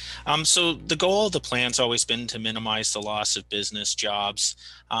 So the goal of the plan's always been to minimize the loss of business, jobs,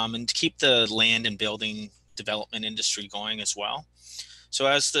 and to keep the land and building development industry going as well. So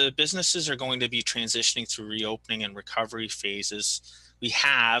as the businesses are going to be transitioning through reopening and recovery phases, we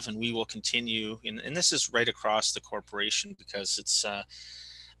have and we will continue, and this is right across the corporation because it's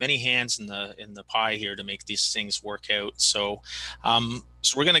many hands in the pie here to make these things work out. So,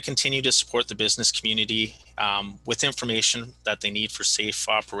 so we're going to continue to support the business community with information that they need for safe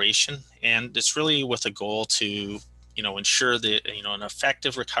operation, and it's really with a goal to ensure that an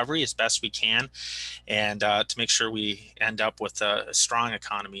effective recovery as best we can, and to make sure we end up with a strong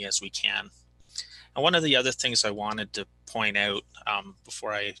economy as we can. And one of the other things I wanted to point out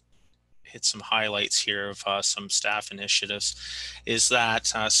before I hit some highlights here of some staff initiatives is that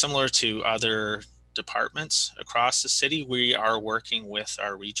similar to other departments across the city, we are working with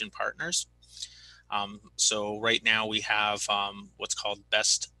our region partners. So right now we have what's called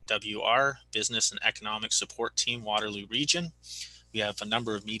BEST WR, Business and Economic Support Team, Waterloo Region. We have a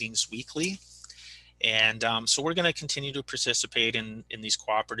number of meetings weekly. And so we're going to continue to participate in these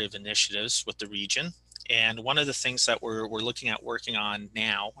cooperative initiatives with the region. And one of the things that we're looking at working on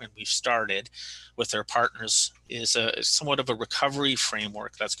now, and we've started with our partners, is somewhat of a recovery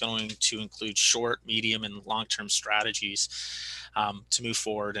framework that's going to include short, medium, and long-term strategies to move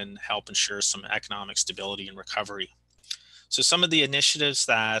forward and help ensure some economic stability and recovery. So some of the initiatives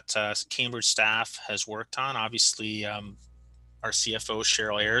that Cambridge staff has worked on, obviously, our CFO,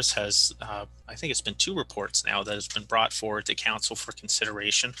 Cheryl Ayers, has, I think it's been 2 reports now that has been brought forward to council for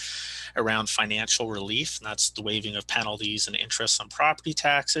consideration around financial relief. And that's the waiving of penalties and interest on property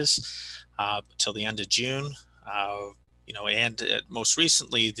taxes till the end of June. And most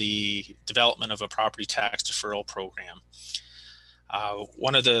recently, the development of a property tax deferral program.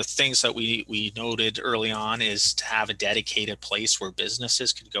 One of the things that we noted early on is to have a dedicated place where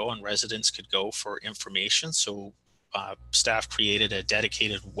businesses could go and residents could go for information. So staff created a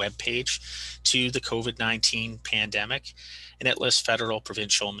dedicated web page to the COVID-19 pandemic, and it lists federal,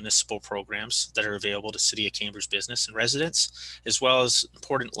 provincial, municipal programs that are available to City of Cambridge business and residents, as well as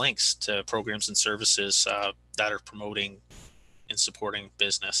important links to programs and services that are promoting and supporting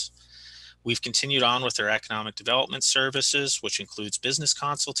business. We've continued on with our economic development services, which includes business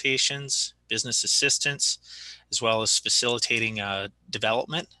consultations, business assistance, as well as facilitating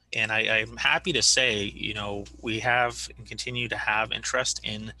development. And I'm happy to say, we have and continue to have interest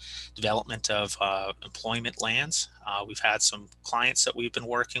in development of employment lands. We've had some clients that we've been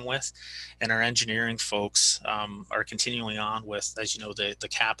working with, and our engineering folks are continuing on with, as you know, the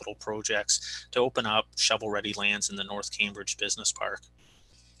capital projects to open up shovel-ready lands in the North Cambridge Business Park.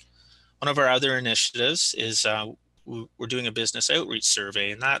 One of our other initiatives is we're doing a business outreach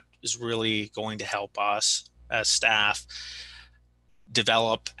survey, and that is really going to help us as staff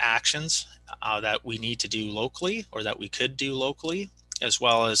develop actions that we need to do locally or that we could do locally, as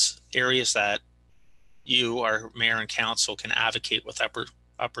well as areas that you, our mayor and council, can advocate with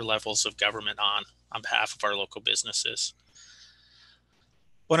upper levels of government on behalf of our local businesses.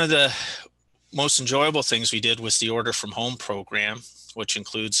 One of the most enjoyable things we did was the Order from Home program, which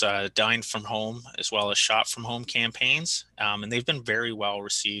includes dine from home as well as shop from home campaigns. And they've been very well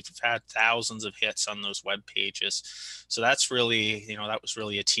received. We've had thousands of hits on those web pages. So that's really, that was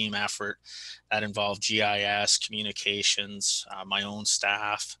really a team effort that involved GIS, communications, my own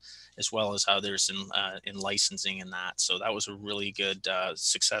staff, as well as others in licensing and that. So that was a really good,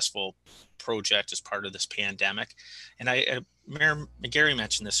 successful project as part of this pandemic. And Mayor McGarry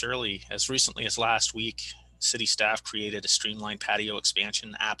mentioned this as recently as last week. City staff created a streamlined patio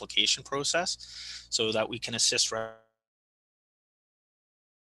expansion application process so that we can assist.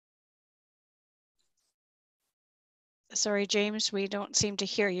 Sorry, James, we don't seem to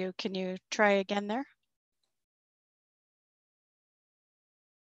hear you. Can you try again there?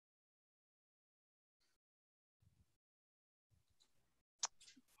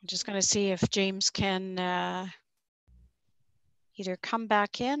 I'm just going to see if James can either come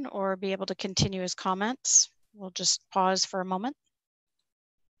back in or be able to continue his comments. We'll just pause for a moment.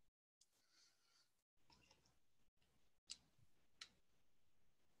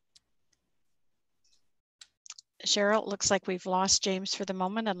 Cheryl, it looks like we've lost James for the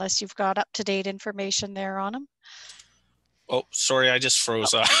moment, unless you've got up-to-date information there on him. Oh, sorry, I just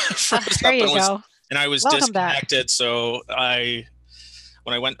froze up. There you go. And I was Welcome back. disconnected. So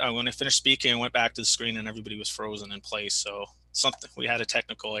when I finished speaking, I went back to the screen and everybody was frozen in place. So we had a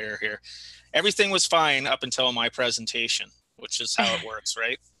technical error here. Everything was fine up until my presentation, which is how it works,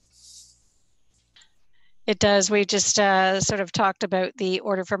 right? It does. We just sort of talked about the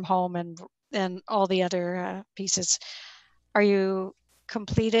order from home and all the other pieces. Are you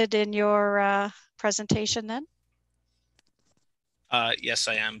completed in your presentation then? Yes,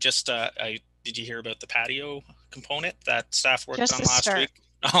 I am. Just did you hear about the patio component that staff worked Just on the last start. week?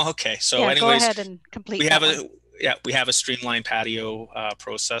 Oh, okay. So Yeah, anyways, go ahead and complete we that have one. we have a streamlined patio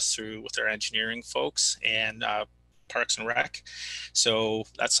process with our engineering folks and Parks and Rec. So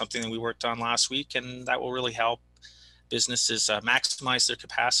that's something that we worked on last week, and that will really help businesses maximize their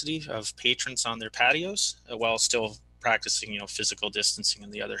capacity of patrons on their patios while still practicing, physical distancing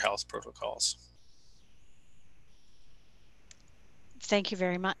and the other health protocols. Thank you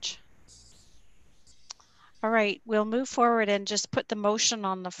very much. All right, we'll move forward and just put the motion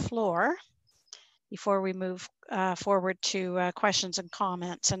on the floor before we move forward to questions and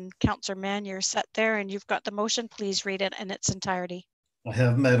comments. And Councillor Mann, you're set there and you've got the motion. Please read it in its entirety. I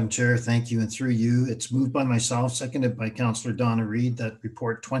have, Madam Chair. Thank you. And through you, it's moved by myself, seconded by Councillor Donna Reid, that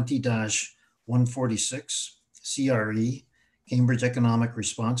report 20-146 CRE, Cambridge Economic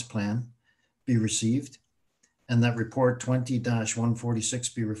Response Plan, be received, and that report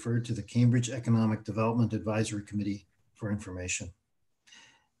 20-146 be referred to the Cambridge Economic Development Advisory Committee for information.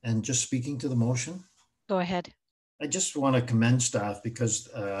 And just speaking to the motion. Go ahead. I just want to commend staff because,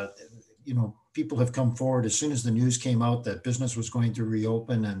 people have come forward as soon as the news came out that business was going to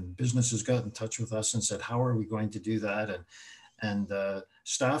reopen, and businesses got in touch with us and said, how are we going to do that? And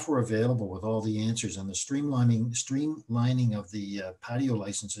staff were available with all the answers, and the streamlining of the patio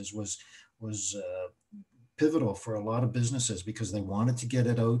licenses was pivotal for a lot of businesses because they wanted to get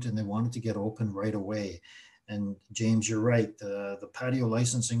it out and they wanted to get open right away. And James, you're right. The patio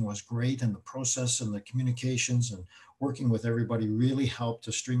licensing was great, and the process and the communications and working with everybody really helped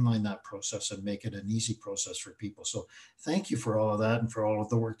to streamline that process and make it an easy process for people. So thank you for all of that and for all of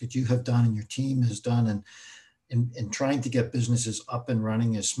the work that you have done and your team has done and in trying to get businesses up and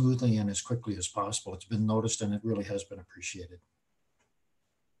running as smoothly and as quickly as possible. It's been noticed and it really has been appreciated.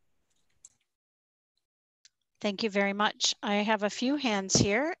 Thank you very much. I have a few hands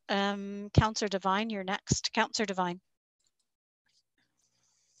here. Councillor Devine, you're next. Councillor Devine.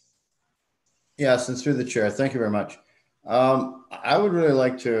 Yes, and through the chair. Thank you very much. I would really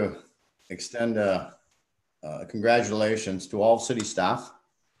like to extend congratulations to all city staff,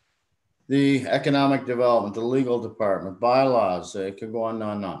 the economic development, the legal department, bylaws. It could go on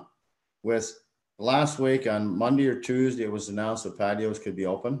and on. With last week on Monday or Tuesday, it was announced that patios could be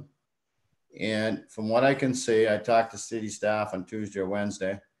open. And from what I can see, I talked to city staff on Tuesday or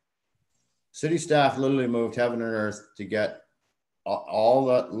Wednesday. City staff literally moved heaven and earth to get all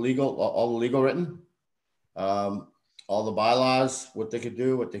the legal written, all the bylaws, what they could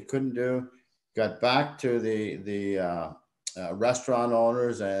do, what they couldn't do. Got back to the restaurant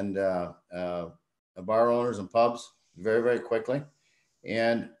owners and bar owners and pubs very, very quickly.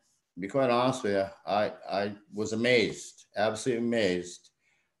 And to be quite honest with you, I was amazed, absolutely amazed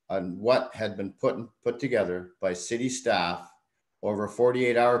on what had been put together by city staff over a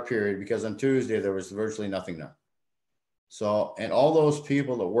 48-hour period, because on Tuesday there was virtually nothing done. So, and all those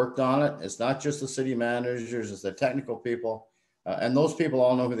people that worked on it, it's not just the city managers, it's the technical people, and those people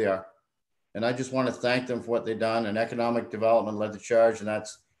all know who they are. And I just want to thank them for what they've done. And economic development led the charge, and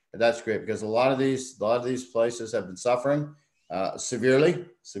that's great, because a lot of these places have been suffering severely,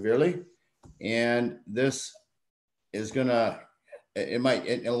 and this is gonna. It might,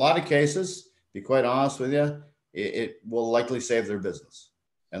 in a lot of cases, be quite honest with you, it will likely save their business,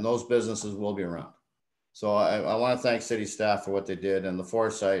 and those businesses will be around. So I want to thank city staff for what they did and the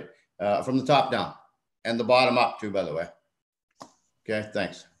foresight from the top down and the bottom up too, by the way. Okay,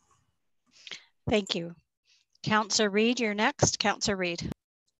 thanks. Thank you. Councillor Reid, you're next. Councillor Reid.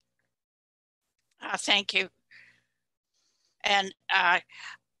 Thank you. And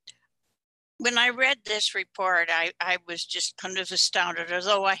when I read this report, I was just kind of astounded,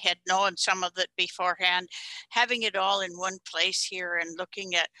 although I had known some of it beforehand. Having it all in one place here and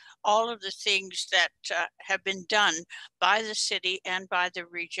looking at all of the things that have been done by the city and by the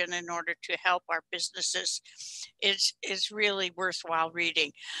region in order to help our businesses is really worthwhile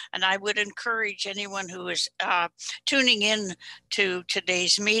reading. And I would encourage anyone who is tuning in to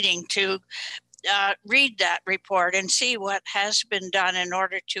today's meeting to read that report and see what has been done in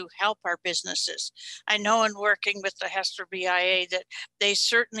order to help our businesses. I know in working with the Hester BIA that they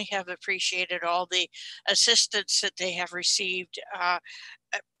certainly have appreciated all the assistance that they have received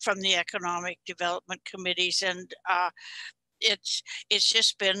from the economic development committees, and it's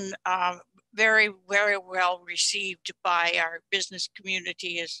just been very, very well received by our business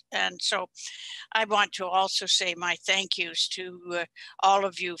community. And so I want to also say my thank yous to all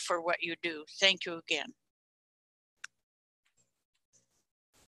of you for what you do. Thank you again.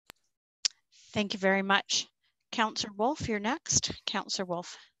 Thank you very much. Councillor Wolf, you're next. Councillor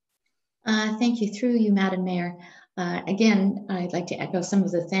Wolf. Thank you. Through you, Madam Mayor. Again, I'd like to echo some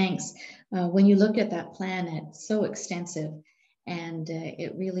of the thanks. When you look at that plan, it's so extensive, and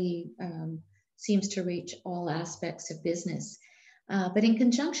it really seems to reach all aspects of business. But in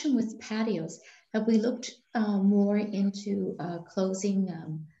conjunction with patios, have we looked more into closing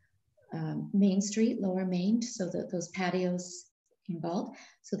Main Street, Lower Main, so that those patios involved,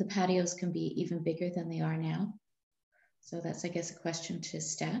 so the patios can be even bigger than they are now? So that's, I guess, a question to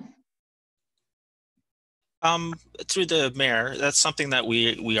staff. Through the mayor, that's something that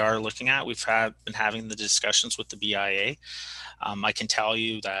we are looking at. We've been having the discussions with the BIA. I can tell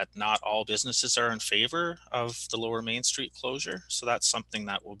you that not all businesses are in favor of the Lower Main Street closure. So that's something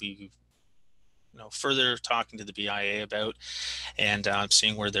that we'll be further talking to the BIA about, and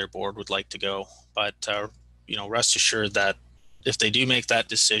seeing where their board would like to go. But rest assured that if they do make that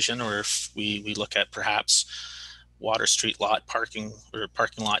decision, or if we look at perhaps Water Street lot parking or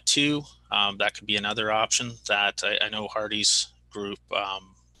parking lot 2, that could be another option that I know Hardy's group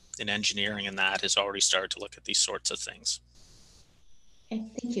in engineering and that has already started to look at these sorts of things. Okay,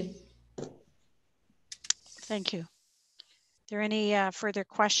 thank you. Thank you. Are there any further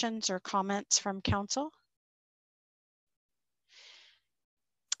questions or comments from council?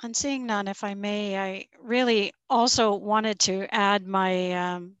 And seeing none, if I may, I really also wanted to add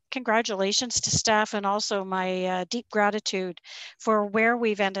my congratulations to staff, and also my deep gratitude for where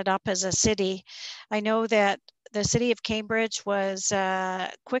we've ended up as a city. I know that the City of Cambridge was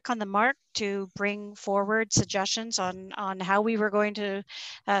quick on the mark to bring forward suggestions on how we were going to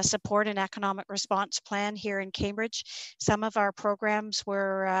support an economic response plan here in Cambridge. Some of our programs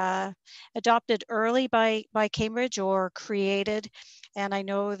were adopted early by Cambridge or created, and I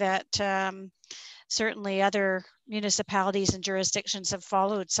know that certainly other municipalities and jurisdictions have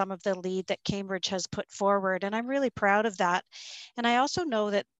followed some of the lead that Cambridge has put forward, and I'm really proud of that. And I also know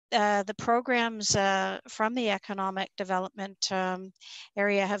that the programs from the economic development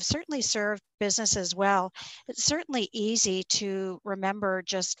area have certainly served businesses well. It's certainly easy to remember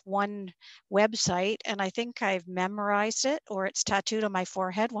just one website, and I think I've memorized it, or it's tattooed on my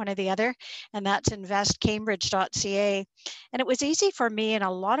forehead, one or the other, and that's investcambridge.ca. And it was easy for me in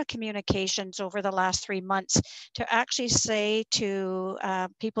a lot of communications over the last 3 months to actually say to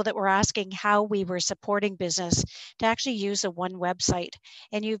people that were asking how we were supporting business to actually use a one website.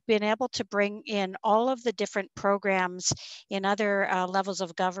 And you've been able to bring in all of the different programs in other levels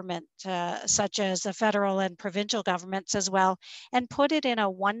of government, such as the federal and provincial governments as well, and put it in a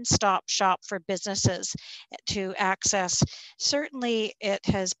one-stop shop for businesses to access. Certainly, it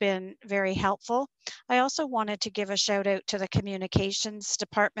has been very helpful. I also wanted to give a shout out to the communications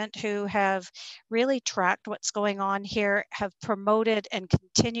department, who have really tracked what's going on here, have promoted and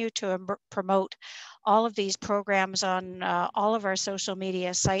continue to promote all of these programs on all of our social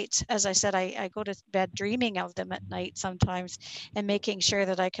media sites. As I said, I go to bed dreaming of them at night sometimes, and making sure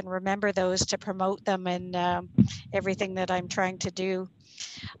that I can remember those to promote them in everything that I'm trying to do.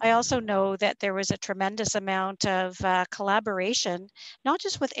 I also know that there was a tremendous amount of collaboration, not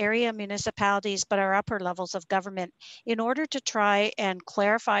just with area municipalities, but our upper levels of government, in order to try and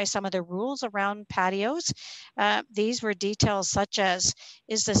clarify some of the rules around patios. These were details such as,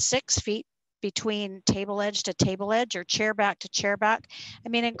 is the 6 feet between table edge to table edge, or chair back to chair back? I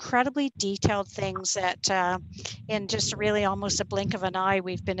mean, incredibly detailed things that in just really almost a blink of an eye,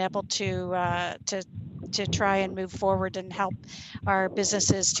 we've been able to try and move forward and help our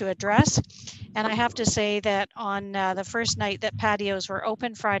businesses to address. And I have to say that on the first night that patios were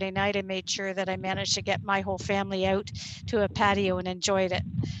open, Friday night, I made sure that I managed to get my whole family out to a patio and enjoyed it.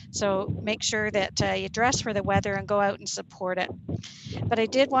 So make sure that you dress for the weather and go out and support it. But I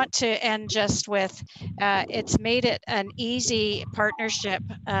did want to end just with, it's made it an easy partnership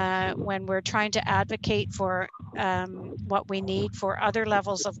when we're trying to advocate for what we need for other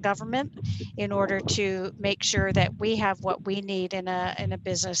levels of government, in order to make sure that we have what we need in a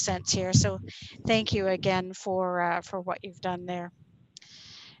business sense here. So thank you again for what you've done there.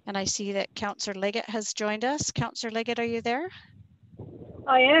 And I see that Councillor Leggett has joined us. Councillor Leggett, are you there?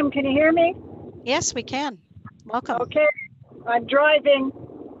 I am. Can you hear me? Yes, we can. Welcome. Okay, I'm driving.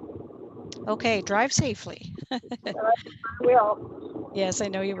 Okay, drive safely. I will. Yes, I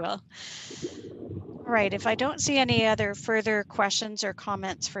know you will. All right, if I don't see any other further questions or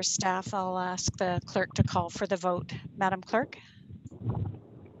comments for staff, I'll ask the clerk to call for the vote. Madam Clerk?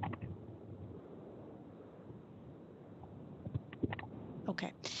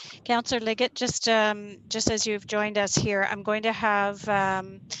 Okay. Councillor Liggett, just as you've joined us here, I'm going to have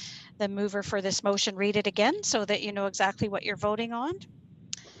the mover for this motion read it again so that you know exactly what you're voting on.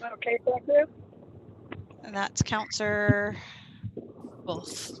 Okay, thank you. And that's Councillor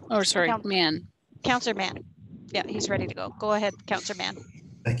Wolf. Oh, sorry, Mann. Councillor Mann. Yeah, he's ready to go. Go ahead, Councillor Mann.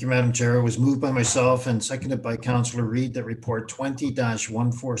 Thank you, Madam Chair. It was moved by myself and seconded by Councillor Reid that report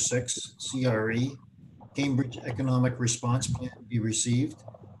 20-146 CRE Cambridge Economic Response Plan be received,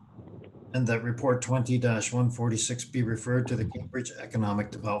 and that report 20-146 be referred to the Cambridge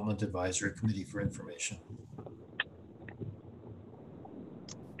Economic Development Advisory Committee for information.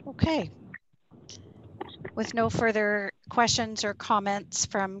 Okay. With no further questions or comments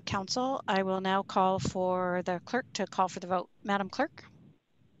from council, I will now call for the clerk to call for the vote. Madam Clerk?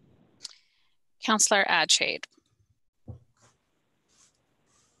 Councillor Adshade.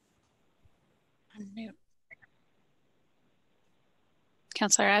 Unmute.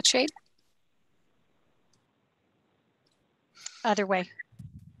 Councillor Adshade? Other way.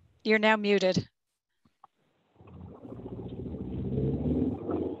 You're now muted.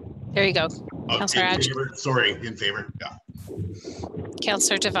 There you go. Councillor In Adshade. favor. Sorry, in favor. Yeah.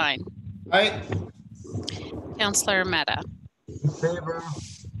 Councillor Devine. Aye. Councillor Mehta. In favor.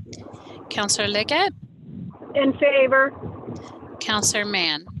 Councillor Liggett. In favor. Councillor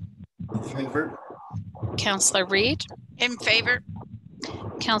Mann. In favor. Councillor Reid. In favor.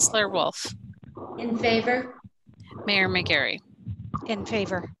 Councillor Wolf. In favor. Mayor McGarry. In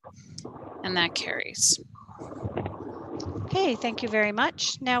favor. And that carries. Okay, thank you very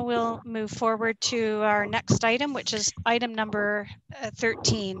much. Now we'll move forward to our next item, which is item number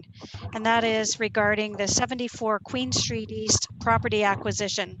 13, and that is regarding the 74 Queen Street East property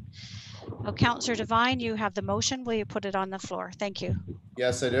acquisition. Well, Councillor Devine, you have the motion. Will you put it on the floor? Thank you.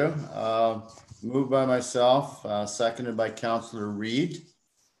 Yes, I do. Moved by myself, seconded by Councillor Reid.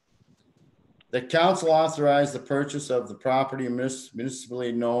 The council authorized the purchase of the property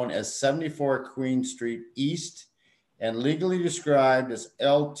municipally known as 74 Queen Street East and legally described as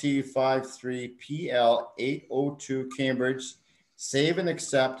LT53PL 802 Cambridge, save and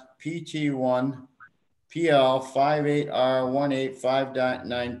accept PT1 PL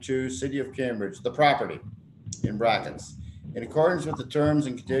 58R185.92 City of Cambridge, the property, in brackets, in accordance with the terms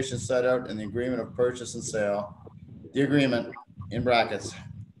and conditions set out in the agreement of purchase and sale, the agreement, in brackets,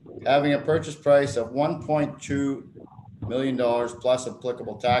 having a purchase price of $1.2 million plus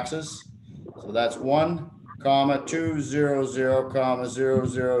applicable taxes. So that's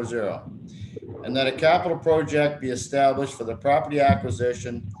 1,200,000, and that a capital project be established for the property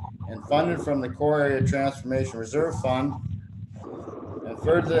acquisition and funded from the Core Area Transformation Reserve Fund. And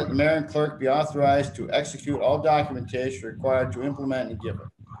further, that the mayor and clerk be authorized to execute all documentation required to implement and give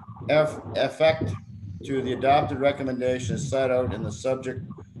effect to the adopted recommendations set out in the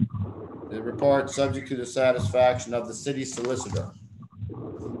report, subject to the satisfaction of the city solicitor.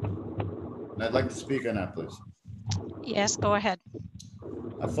 And I'd like to speak on that, please. Yes, go ahead.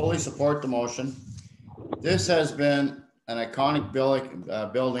 I fully support the motion. This has been an iconic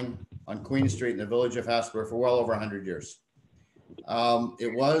building on Queen Street in the village of Hespeler for well over 100 years.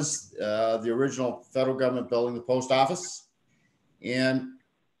 It was the original federal government building, the post office, and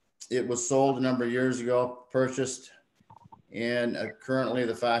it was sold a number of years ago, purchased, and currently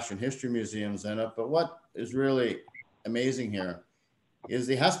the Fashion History Museum's in it. But what is really amazing here is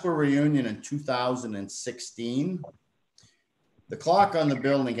the Hespeler reunion in 2016. The clock on the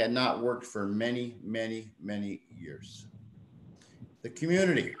building had not worked for many, many, many years. The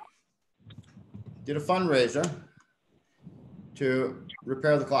community did a fundraiser to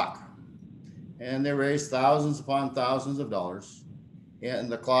repair the clock, and they raised thousands upon thousands of dollars, and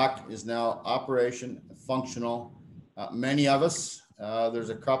the clock is now operation functional. Many of us, there's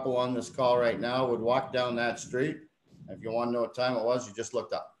a couple on this call right now, would walk down that street. If you want to know what time it was, you just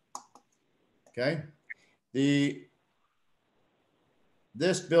looked up. Okay.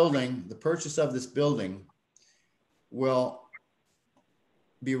 This building, the purchase of this building will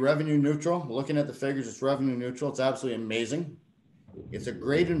be revenue neutral. Looking at the figures, it's revenue neutral. It's absolutely amazing. It's a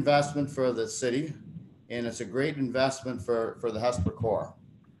great investment for the city, and it's a great investment for the Hespeler Core.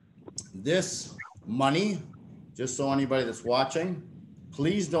 This money, just so anybody that's watching,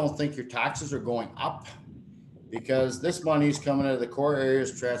 please don't think your taxes are going up. because this money is coming out of the Core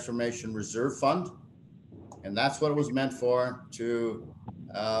Areas Transformation Reserve Fund. And that's what it was meant for, to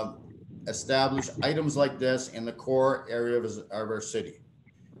establish items like this in the core area of our city,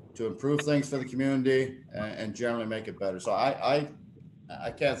 to improve things for the community and generally make it better. So I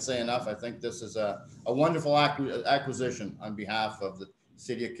can't say enough. I think this is a wonderful acquisition on behalf of the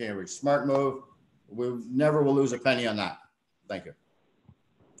city of Cambridge. Smart move. We never will lose a penny on that. Thank you.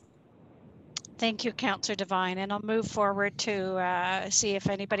 Thank you, Councillor Devine. And I'll move forward to see if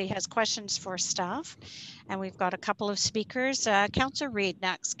anybody has questions for staff. And we've got a couple of speakers. Councillor Reid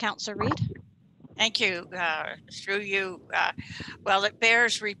next. Councillor Reid. Thank you. Through you. Well, it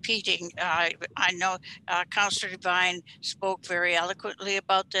bears repeating. I know Councillor Devine spoke very eloquently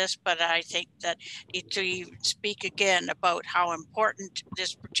about this, but I think that to speak again about how important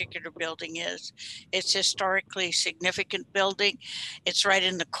this particular building is. It's a historically significant building. It's right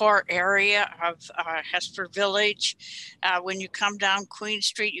in the core area of Hesper Village. When you come down Queen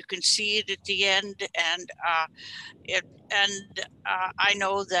Street, you can see it at the end, and I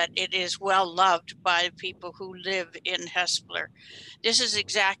know that it is well loved by people who live in Hespeler. This is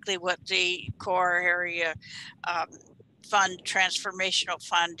exactly what the Core Area Fund, Transformational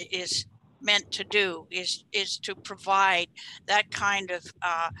Fund, is meant to do, is to provide that kind of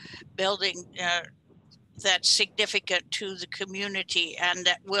building that's significant to the community and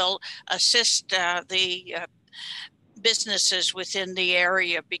that will assist the businesses within the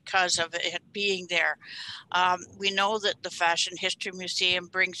area because of it being there. We know that the Fashion History Museum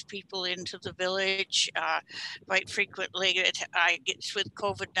brings people into the village quite frequently. I guess with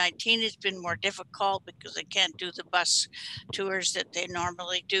COVID-19, it's been more difficult because they can't do the bus tours that they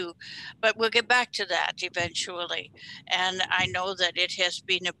normally do. But we'll get back to that eventually. And I know that it has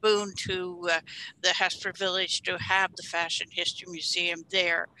been a boon to the Hesper Village to have the Fashion History Museum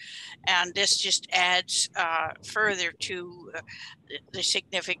there. And this just adds further to the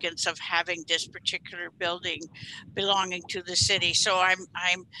significance of having this particular building belonging to the city. So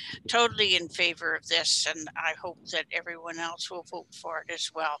I'm totally in favor of this, and I hope that everyone else will vote for it as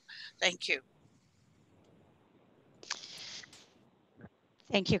well. Thank you.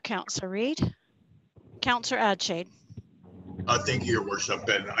 Thank you, Councillor Reid. Councillor Adshade. Thank you, Your Worship,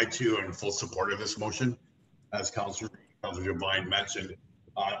 and I too am in full support of this motion. As Councillor Devine mentioned,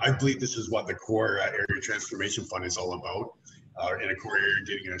 I believe this is what the Core Area Transformation Fund is all about. In a core area,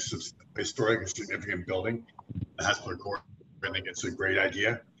 getting a historic and significant building, the Hespeler Core, I think it's a great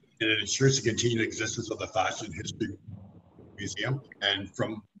idea. And it ensures the continued existence of the Fashion History Museum. And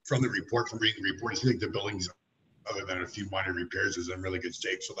from the report, from reading the report, I think the buildings, other than a few minor repairs, is in really good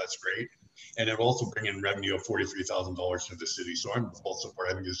shape. So that's great. And it will also bring in revenue of $43,000 to the city. So I'm full support.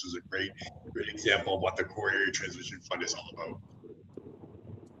 I think this is a great example of what the Core Area Transition Fund is all about.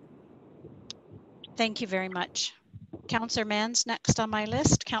 Thank you very much. Councillor Mann's next on my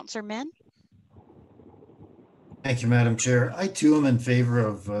list. Councillor Mann. Thank you, Madam Chair. I too am in favor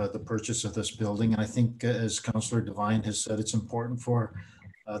of the purchase of this building. And I think, as Councillor Devine has said, it's important for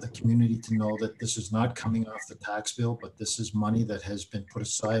the community to know that this is not coming off the tax bill, but this is money that has been put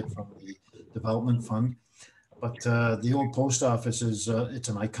aside from the development fund. But the old post office is, it's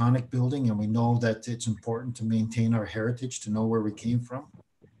an iconic building, and we know that it's important to maintain our heritage, to know where we came from.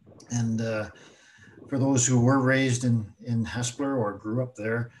 And for those who were raised in Hespeler or grew up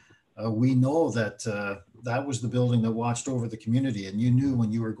there, we know that that was the building that watched over the community, and you knew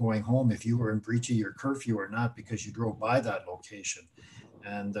when you were going home if you were in breach of your curfew or not, because you drove by that location.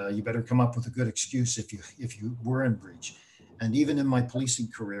 And you better come up with a good excuse if you were in breach. And even in my policing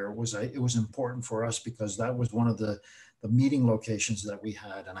career, it was important for us because that was one of the meeting locations that we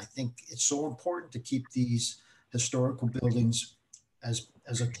had. And I think it's so important to keep these historical buildings as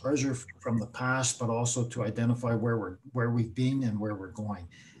a treasure from the past, but also to identify where we've been and where we're going.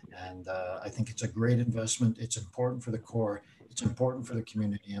 And I think it's a great investment. It's important for the core. It's important for the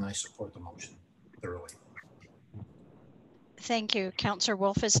community, and I support the motion thoroughly. Thank you. Councillor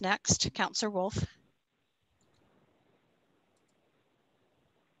Wolf is next. Councillor Wolf.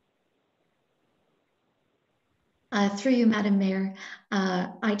 Through you, Madam Mayor,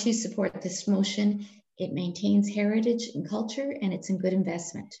 I too support this motion. It maintains heritage and culture, and it's a good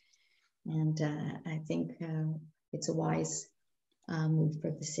investment. And I think it's a wise move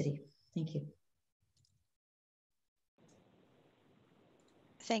for the city. Thank you.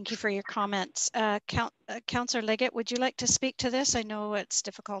 Thank you for your comments. Councillor Leggett, would you like to speak to this? I know it's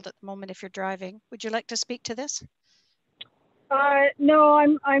difficult at the moment if you're driving. Would you like to speak to this?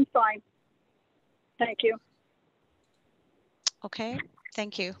 No, I'm fine. Thank you. Okay,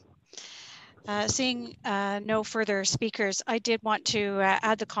 thank you. Seeing no further speakers, I did want to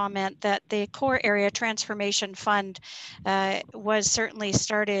add the comment that the Core Area Transformation Fund was certainly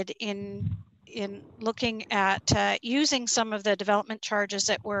started in looking at using some of the development charges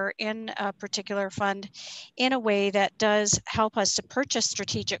that were in a particular fund in a way that does help us to purchase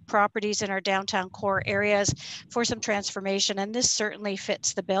strategic properties in our downtown core areas for some transformation. And this certainly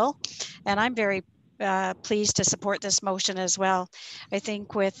fits the bill. And I'm very pleased to support this motion as well. I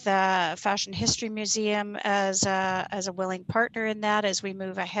think with Fashion History Museum as a willing partner in that, as we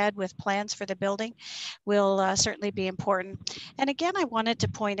move ahead with plans for the building, will certainly be important. And again, I wanted to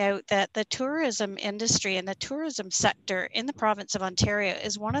point out that the tourism industry and the tourism sector in the province of Ontario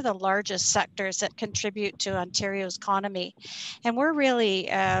is one of the largest sectors that contribute to Ontario's economy. And we're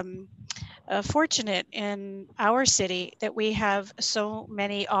really fortunate in our city that we have so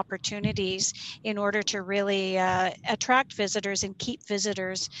many opportunities in order to really attract visitors and keep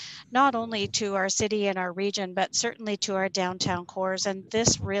visitors not only to our city and our region, but certainly to our downtown cores. And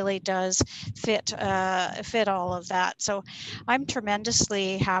this really does fit all of that. So I'm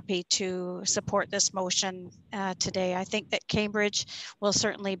tremendously happy to support this motion today. I think that Cambridge will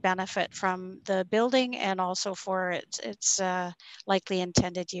certainly benefit from the building and also for its likely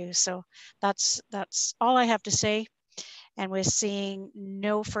intended use. So that's all I have to say. And we're seeing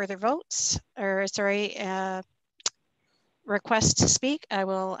no further votes, or sorry, requests to speak. I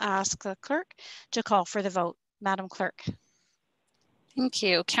will ask the clerk to call for the vote. Madam Clerk. Thank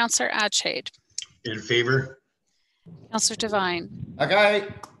you. Councillor Atchade. In favor. Councillor Devine. Okay.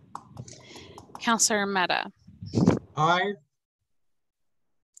 Councillor Mehta. Aye.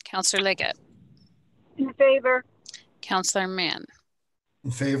 Councillor Liggett. In favor. Councillor Mann. In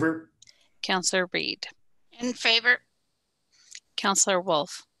favor. Councillor Reid. In favor. Councillor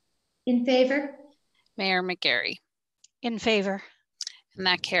Wolf. In favor. Mayor McGarry. In favor. And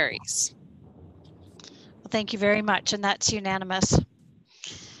that carries. Well, thank you very much, and that's unanimous.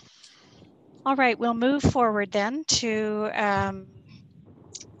 All right, we'll move forward then to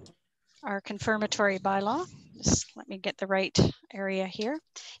our confirmatory bylaw. Just let me get the right area here.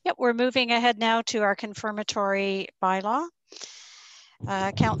 Yep, we're moving ahead now to our confirmatory bylaw.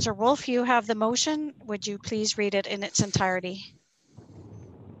 Councillor Wolf, you have the motion. Would you please read it in its entirety?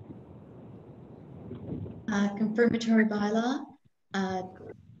 Confirmatory bylaw,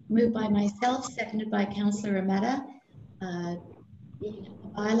 moved by myself, seconded by Councillor Ameta. The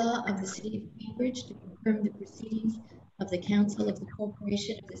bylaw of the City of Cambridge to confirm the proceedings of the Council of the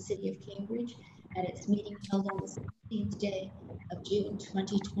Corporation of the City of Cambridge at its meeting held on the 16th day of June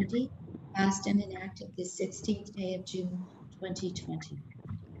 2020, passed and enacted the 16th day of June 2020.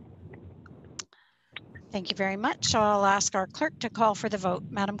 Thank you very much. So I'll ask our clerk to call for the vote.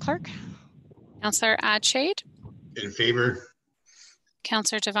 Madam Clerk. Councillor Atchade. In favor.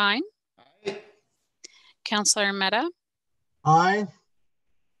 Councillor Devine. Aye. Councillor Mehta. Aye.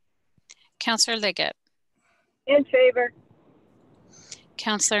 Councillor Liggett. In favor.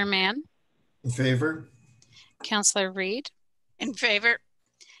 Councillor Mann. In favor. Councillor Reid. In favor.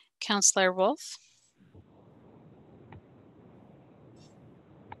 Councillor Wolf.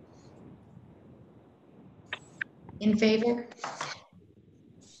 In favor.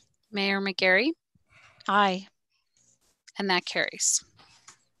 Mayor McGarry. Aye. And that carries.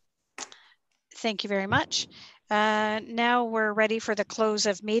 Thank you very much. Now we're ready for the close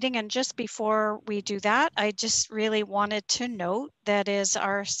of meeting. And just before we do that, I just really wanted to note that is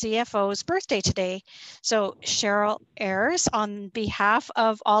our CFO's birthday today. So Cheryl Ayers, on behalf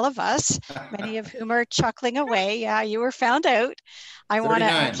of all of us, many of whom are chuckling away. Yeah, you were found out. I want to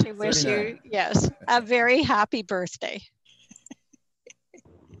actually wish 39. You, yes, a very happy birthday.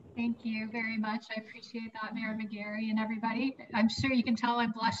 Thank you very much. I appreciate that, Mayor McGarry and everybody. I'm sure you can tell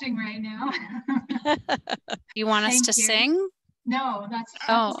I'm blushing right now. You want us to sing? No, that's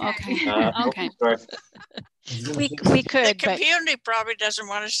okay. Okay. we could. The community probably doesn't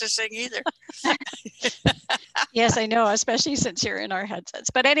want us to sing either. Yes, I know, especially since you're in our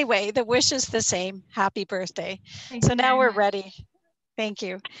headsets. But anyway, the wish is the same. Happy birthday. So now we're ready. Thank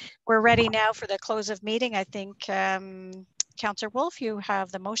you. We're ready now for the close of meeting. I think Councillor Wolf, you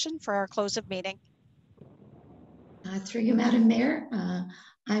have the motion for our close of meeting. Through you, Madam Mayor,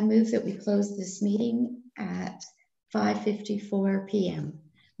 I move that we close this meeting at 5:54 p.m.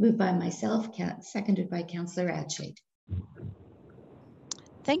 Moved by myself, seconded by Councillor Atchade.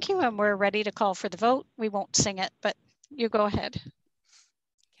 Thank you, and we're ready to call for the vote. We won't sing it, but you go ahead.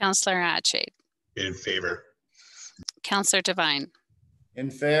 Councillor Atchade. In favor. Councillor Devine. In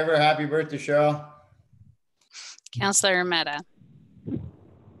favor. Happy birthday, Cheryl. Councillor Mehta.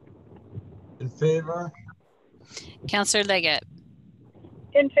 In favor. Councillor Liggett.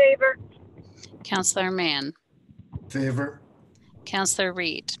 In favor. Councillor Mann, Favor. Councillor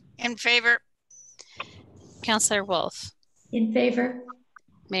Reid, In favor. Councillor Wolf, In favor.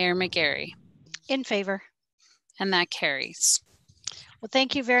 Mayor McGarry, In favor. and that carries. Well,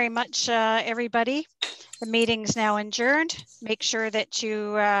 thank you very much, everybody. The meeting's now adjourned. Make sure that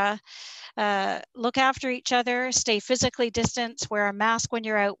you look after each other, stay physically distanced, wear a mask when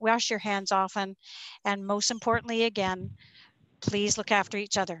you're out, wash your hands often, and most importantly, again, please look after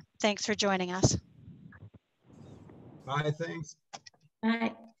each other. Thanks for joining us. Bye, thanks.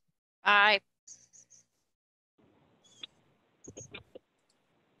 Bye. Bye.